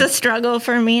it's a struggle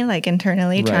for me, like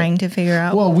internally trying to figure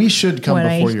out. Well, we should come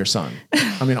before your son.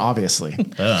 I mean, obviously.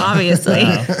 Obviously.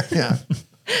 Yeah.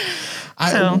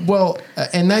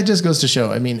 And that just goes to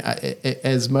show, I mean,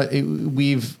 as much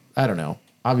I don't know,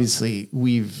 obviously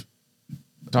we've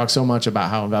talked so much about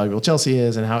how invaluable Chelsea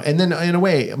is and then in a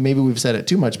way, maybe we've said it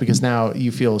too much because now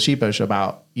you feel sheepish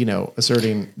about,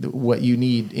 asserting what you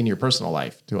need in your personal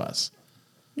life to us.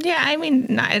 Yeah. I mean,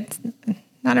 it's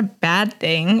not a bad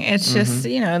thing. It's just,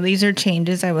 these are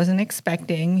changes I wasn't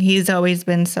expecting. He's always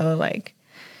been so like,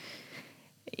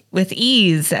 with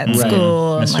ease at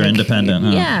school. Mr. Independent.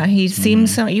 Huh? Yeah. He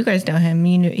seems so, you guys know him.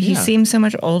 He seems so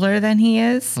much older than he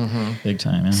is. Big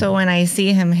time. Yeah. So when I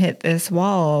see him hit this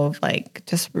wall of like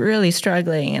just really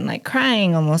struggling and like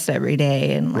crying almost every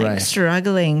day and like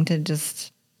struggling to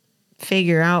just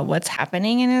figure out what's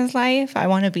happening in his life, I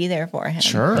want to be there for him.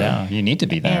 Sure. Yeah. You need to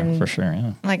be there for sure.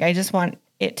 Yeah. Like, I just want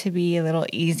it to be a little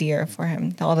easier for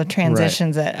him, all the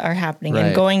transitions that are happening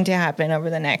and going to happen over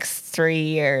the next 3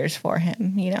 years for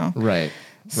him, Right.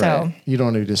 So you don't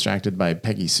want to be distracted by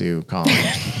Peggy Sue calling.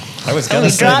 I was going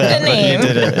to say that, but you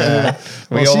did it. Yeah.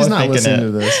 Well, she's not listening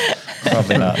to this.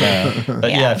 Probably not that. But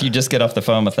if you just get off the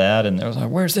phone with that and it was like,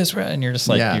 where's this? And you're just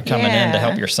like, you're coming in to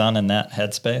help your son in that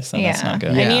headspace. And that's not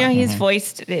good. And he's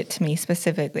voiced it to me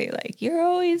specifically. Like, you're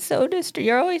always so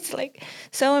you're always like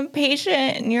so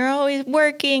impatient and you're always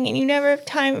working and you never have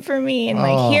time for me. And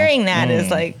like hearing that is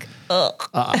like,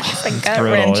 it's like gut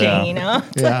wrenching,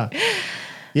 Yeah.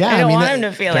 Yeah, I don't want him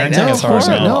to feel like that. No, of course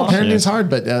not. No, parenting is hard,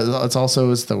 but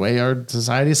it's the way our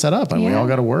society is set up, and we all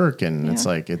got to work, and it's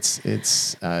like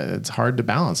it's hard to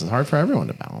balance. It's hard for everyone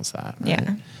to balance that. Right?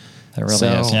 Yeah, it really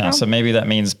is. Yeah, so maybe that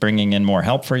means bringing in more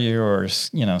help for you, or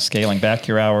scaling back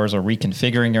your hours, or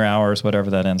reconfiguring your hours,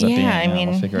 whatever that ends up being. Yeah, I mean,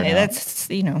 we'll figure it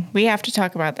out. We have to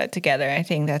talk about that together. I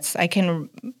think I can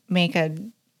make a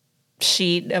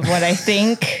sheet of what I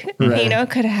think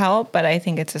could help, but I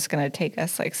think it's just going to take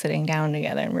us like sitting down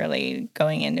together and really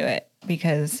going into it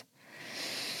because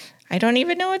I don't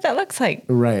even know what that looks like.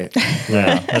 Right.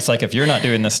 Yeah. It's like if you're not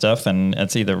doing this stuff, then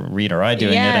it's either Reed or I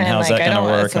doing it, and how's that going to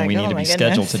work? And we need to be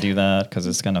scheduled to do that because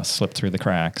it's going to slip through the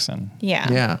cracks. And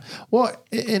yeah. Well,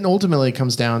 and ultimately it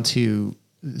comes down to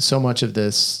so much of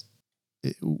this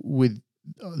with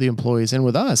the employees and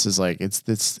with us is like it's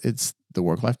the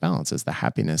work-life balance, is the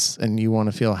happiness, and you want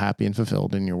to feel happy and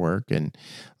fulfilled in your work, and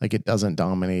like it doesn't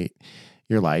dominate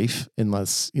your life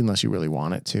unless you really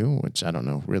want it to, which I don't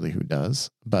know really who does,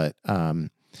 but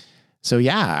so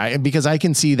because I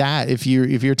can see that if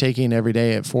you're taking every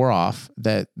day at 4 off,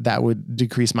 that would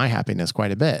decrease my happiness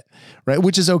quite a bit, right?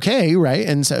 Which is okay, right?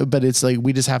 And so, but it's like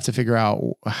we just have to figure out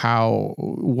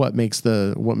what makes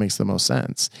the most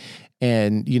sense.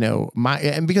 And,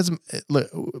 because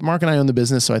look, Mark and I own the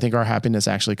business, so I think our happiness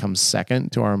actually comes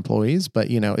second to our employees, but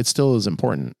it still is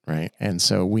important. Right. And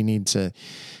so we need to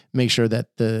make sure that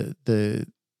the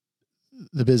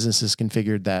business is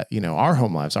configured that, our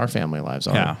home lives, our family lives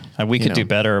are. Yeah. And we could do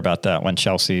better about that when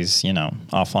Chelsea's,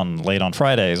 off late on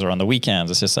Fridays or on the weekends.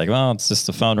 It's just like, well, it's just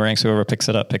the phone rings. Whoever picks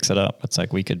it up. It's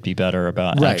like we could be better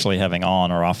about actually having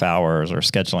on or off hours or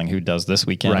scheduling who does this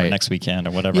weekend or next weekend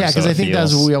or whatever. Yeah. Because I think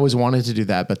that's what we always wanted to do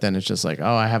that. But then it's just like,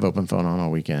 I have open phone on all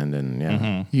weekend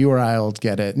and you or I'll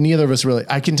get it. Neither of us really,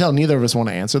 I can tell neither of us want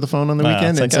to answer the phone on the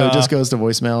weekend. And so it just goes to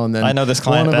voicemail. And then I know this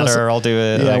client better. I'll do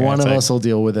it. Yeah. One of us will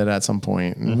deal with it at some point.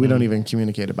 And we don't even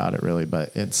communicate about it really,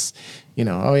 but it's,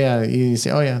 you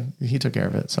say, he took care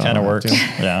of it. So kind of works.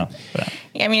 Yeah.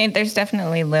 I mean, there's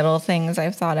definitely little things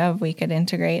I've thought of we could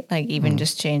integrate, like even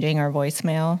just changing our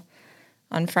voicemail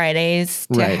on Fridays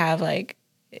to have like,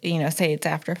 say it's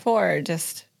after 4,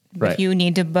 just if you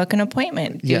need to book an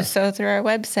appointment, do so through our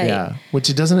website. Yeah.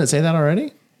 Which doesn't it say that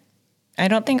already? I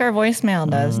don't think our voicemail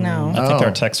does. No, I think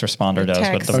our text responder does,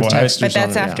 but the voice. But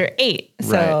that's after 8.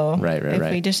 So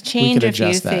if we just change a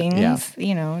few things,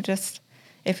 just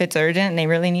if it's urgent and they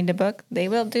really need to book, they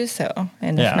will do so.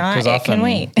 And if not, it can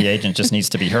wait. The agent just needs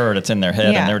to be heard. It's in their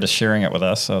head, and they're just sharing it with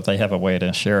us. So if they have a way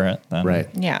to share it, then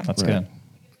that's good.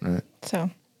 Right. So,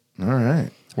 all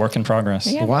right, work in progress.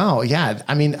 Yeah. Wow. Yeah.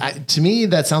 I mean, to me,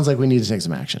 that sounds like we need to take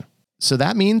some action. So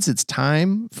that means it's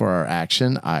time for our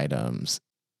action items.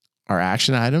 Our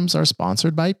action items are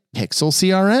sponsored by Pixel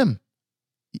CRM,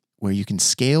 where you can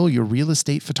scale your real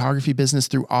estate photography business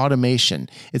through automation.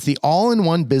 It's the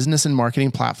all-in-one business and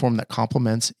marketing platform that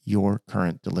complements your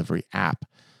current delivery app.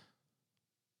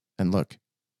 And look,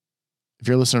 if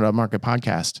you're listening to Upmarket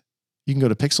Podcast, you can go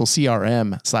to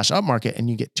pixelcrm.com/upmarket and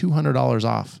you get $200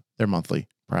 off their monthly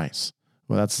price.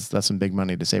 Well, that's some big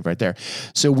money to save right there.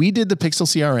 So we did the Pixel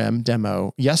CRM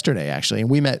demo yesterday, actually, and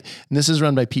we met, and this is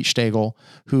run by Pete Stegel,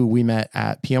 who we met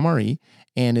at PMRE,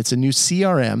 and it's a new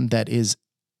CRM that is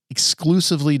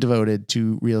exclusively devoted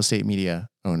to real estate media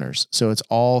owners. So it's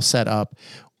all set up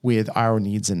with our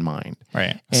needs in mind.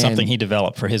 Right. Something he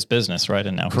developed for his business, right?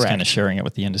 And now he's kind of sharing it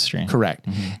with the industry. Correct.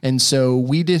 Mm-hmm. And so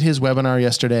we did his webinar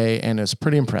yesterday and it's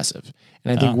pretty impressive.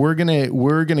 And I think we're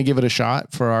going to give it a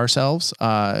shot for ourselves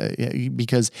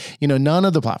because, none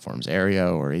of the platforms,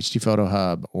 Aereo or HD Photo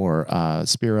Hub or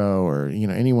Spiro or,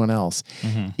 anyone else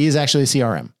is actually a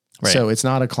CRM. Right. So it's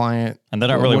not a client. And they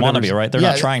don't really want to be, right? They're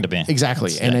not trying to be.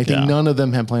 Exactly. And I think none of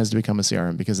them have plans to become a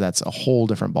CRM because that's a whole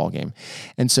different ballgame.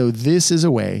 And so this is a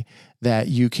way that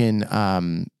you can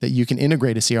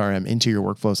integrate a CRM into your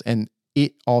workflows. And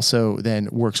it also then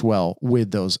works well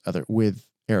with with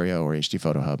Aereo or HD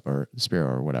Photo Hub or Spiro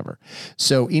or whatever.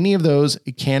 So any of those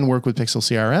can work with Pixel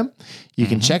CRM. You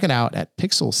can check it out at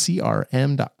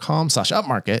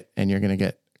pixelcrm.com/upmarket and you're going to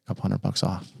get a couple $100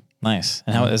 off. Nice.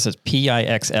 And how is it?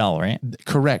 PIXL, right?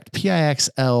 Correct.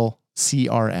 PIXL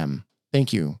CRM.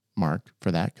 Thank you, Mark,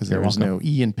 for that, because there was no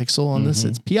E in Pixel on this.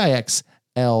 It's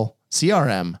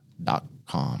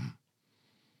PIXLCRM.com.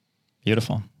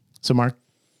 Beautiful. So, Mark,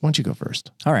 why don't you go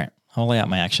first? All right. I'll lay out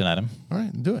my action item. All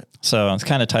right, do it. So it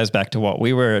kind of ties back to what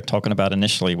we were talking about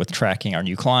initially with tracking our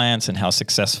new clients and how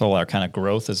successful our kind of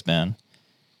growth has been.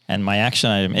 And my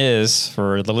action item is,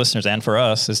 for the listeners and for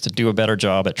us, is to do a better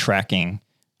job at tracking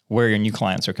where your new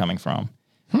clients are coming from.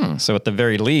 So at the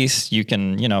very least, you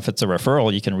can, if it's a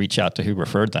referral, you can reach out to who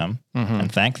referred them and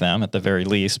thank them at the very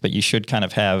least, but you should kind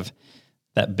of have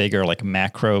that bigger like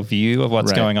macro view of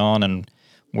what's going on and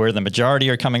where the majority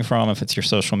are coming from. If it's your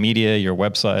social media, your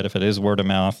website, if it is word of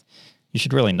mouth, you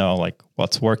should really know like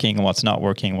what's working and what's not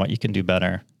working, what you can do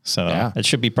better. So it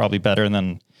should be probably better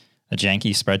than a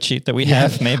janky spreadsheet that we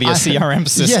have. Maybe a CRM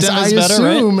system is better,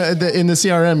 right? I assume that in the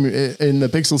CRM, in the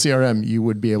Pixel CRM, you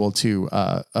would be able to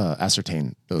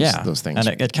ascertain those things.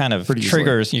 And it kind of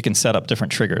triggers, easily. You can set up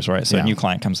different triggers, right? So a new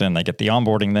client comes in, they get the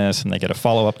onboarding this, and they get a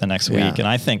follow-up the next week. And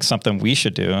I think something we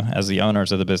should do as the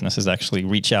owners of the business is actually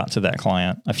reach out to that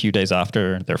client a few days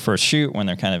after their first shoot when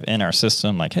they're kind of in our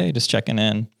system, like, hey, just checking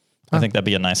in. I think that'd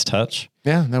be a nice touch.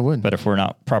 Yeah, that would. But if we're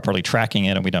not properly tracking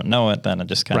it and we don't know it, then it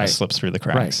just kind of slips through the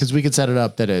cracks. Right, because we could set it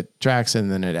up that it tracks and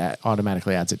then it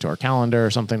automatically adds it to our calendar or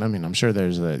something. I mean, I'm sure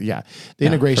there's the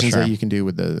integrations that you can do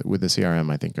with the CRM.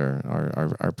 I think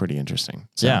are pretty interesting.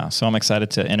 So. So I'm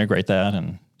excited to integrate that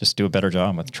and just do a better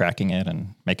job with tracking it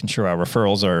and making sure our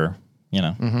referrals are,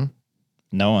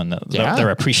 knowing that they're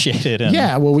appreciated. And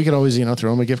well, we could always,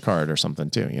 throw them a gift card or something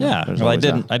too. Well, I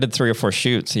did 3 or 4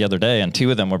 shoots the other day and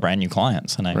 2 of them were brand new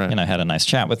clients. And I had a nice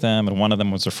chat with them. And one of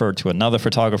them was referred to another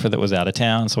photographer that was out of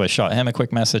town. So I shot him a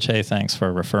quick message. Hey, thanks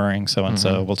for referring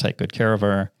so-and-so. We'll take good care of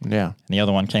her. Yeah. And the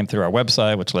other one came through our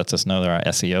website, which lets us know that our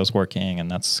SEO is working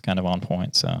and that's kind of on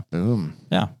point. So boom.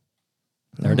 Yeah.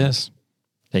 There it is.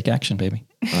 Take action, baby.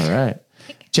 All right.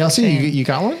 Chelsea, you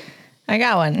got one? I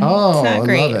got one. Oh, it's not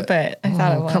great, but I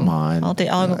thought it was. Come on. I'll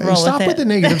roll Stop with it. with the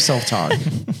negative self-talk.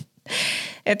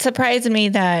 It surprised me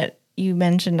that you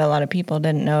mentioned a lot of people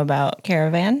didn't know about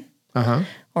Caravan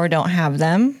or don't have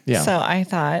them. Yeah. So I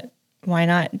thought, why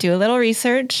not do a little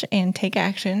research and take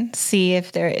action, see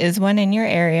if there is one in your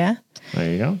area.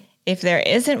 There you go. If there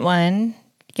isn't one,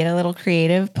 get a little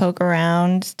creative, poke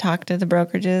around, talk to the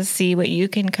brokerages, see what you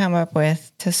can come up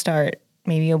with to start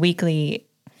maybe a weekly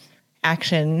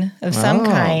action of some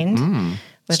kind.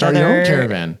 Start your own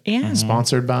Caravan. Yeah.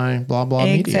 Sponsored by blah, blah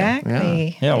exactly.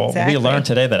 Media. Yeah. Well, we learned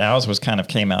today that ours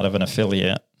came out of an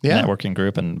affiliate networking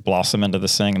group and blossom into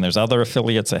this thing. And there's other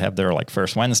affiliates that have their like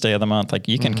first Wednesday of the month. Like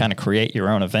you can kind of create your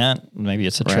own event. Maybe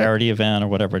it's a charity event or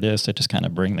whatever it is to just kind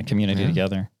of bring the community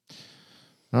together.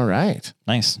 All right.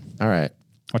 Nice. All right.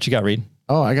 What you got, Reed?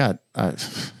 Oh, I got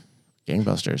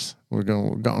gangbusters. We're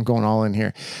going all in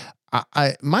here.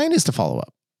 Mine is to follow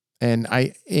up. And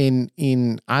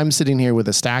I'm sitting here with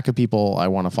a stack of people I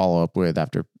want to follow up with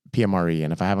after PMRE.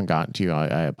 And if I haven't gotten to you,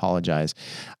 I apologize.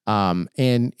 And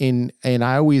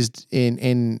I always,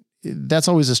 and that's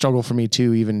always a struggle for me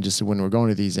too, even just when we're going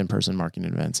to these in-person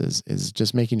marketing events is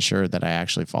just making sure that I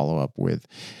actually follow up with,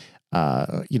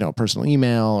 personal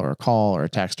email or a call or a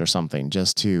text or something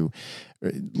just to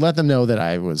let them know that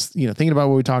I was, thinking about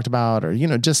what we talked about, or,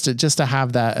 just to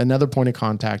have that another point of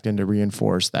contact and to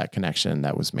reinforce that connection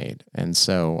that was made. And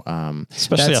so,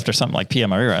 especially after something like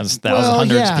PMRE has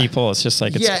hundreds of people, it's just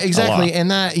like, it's exactly.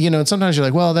 And that, and sometimes you're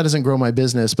like, well, that doesn't grow my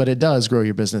business, but it does grow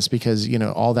your business because,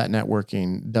 all that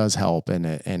networking does help, and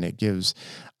it gives,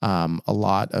 a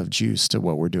lot of juice to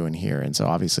what we're doing here. And so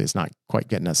obviously it's not quite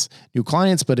getting us new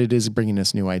clients, but it is bringing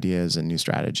us new ideas and new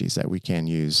strategies that we can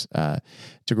use to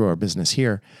grow our business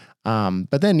here.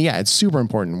 But then, it's super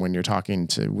important when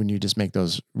you just make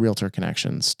those realtor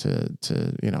connections to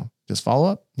just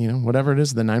follow up, whatever it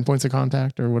is, the 9 points of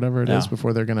contact or whatever it is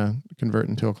before they're going to convert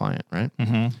into a client, right?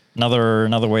 Mm-hmm.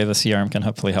 Another way the CRM can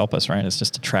hopefully help us, right, is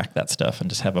just to track that stuff and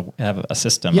just have a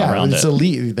system around it. It's a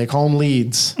lead. They call them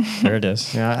leads. There it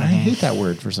is. Yeah, I hate that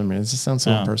word for some reason. It just sounds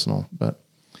so impersonal, but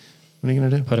what are you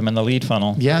going to do? Put them in the lead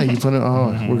funnel. Yeah, you put it,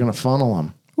 we're going to funnel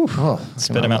them. Oh,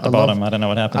 spit them out the bottom. I don't know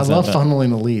what happens. I love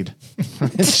funneling a lead.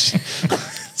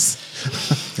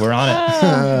 We're on it.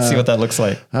 Let's see what that looks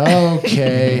like.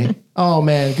 Okay. Oh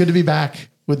man, good to be back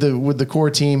with the core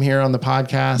team here on the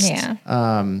podcast.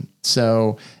 Yeah.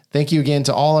 So thank you again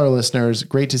to all our listeners.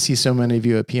 Great to see so many of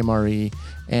you at PMRE.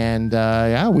 And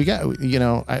we got,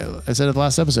 I said it the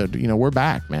last episode, we're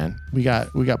back, man. We got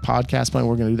podcast planned.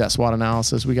 We're going to do that SWOT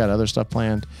analysis. We got other stuff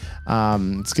planned.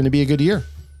 It's going to be a good year.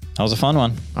 That was a fun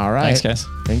one. All right. Thanks, guys.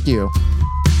 Thank you.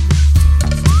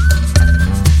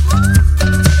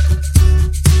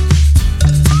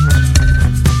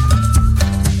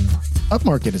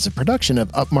 Upmarket is a production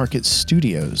of Upmarket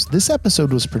Studios. This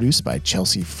episode was produced by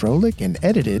Chelsea Froelich and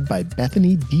edited by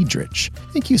Bethany Diedrich.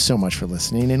 Thank you so much for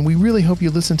listening, and we really hope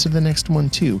you listen to the next one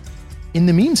too. In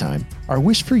the meantime, our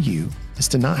wish for you is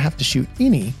to not have to shoot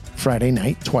any Friday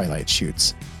night Twilight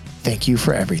shoots. Thank you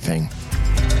for everything.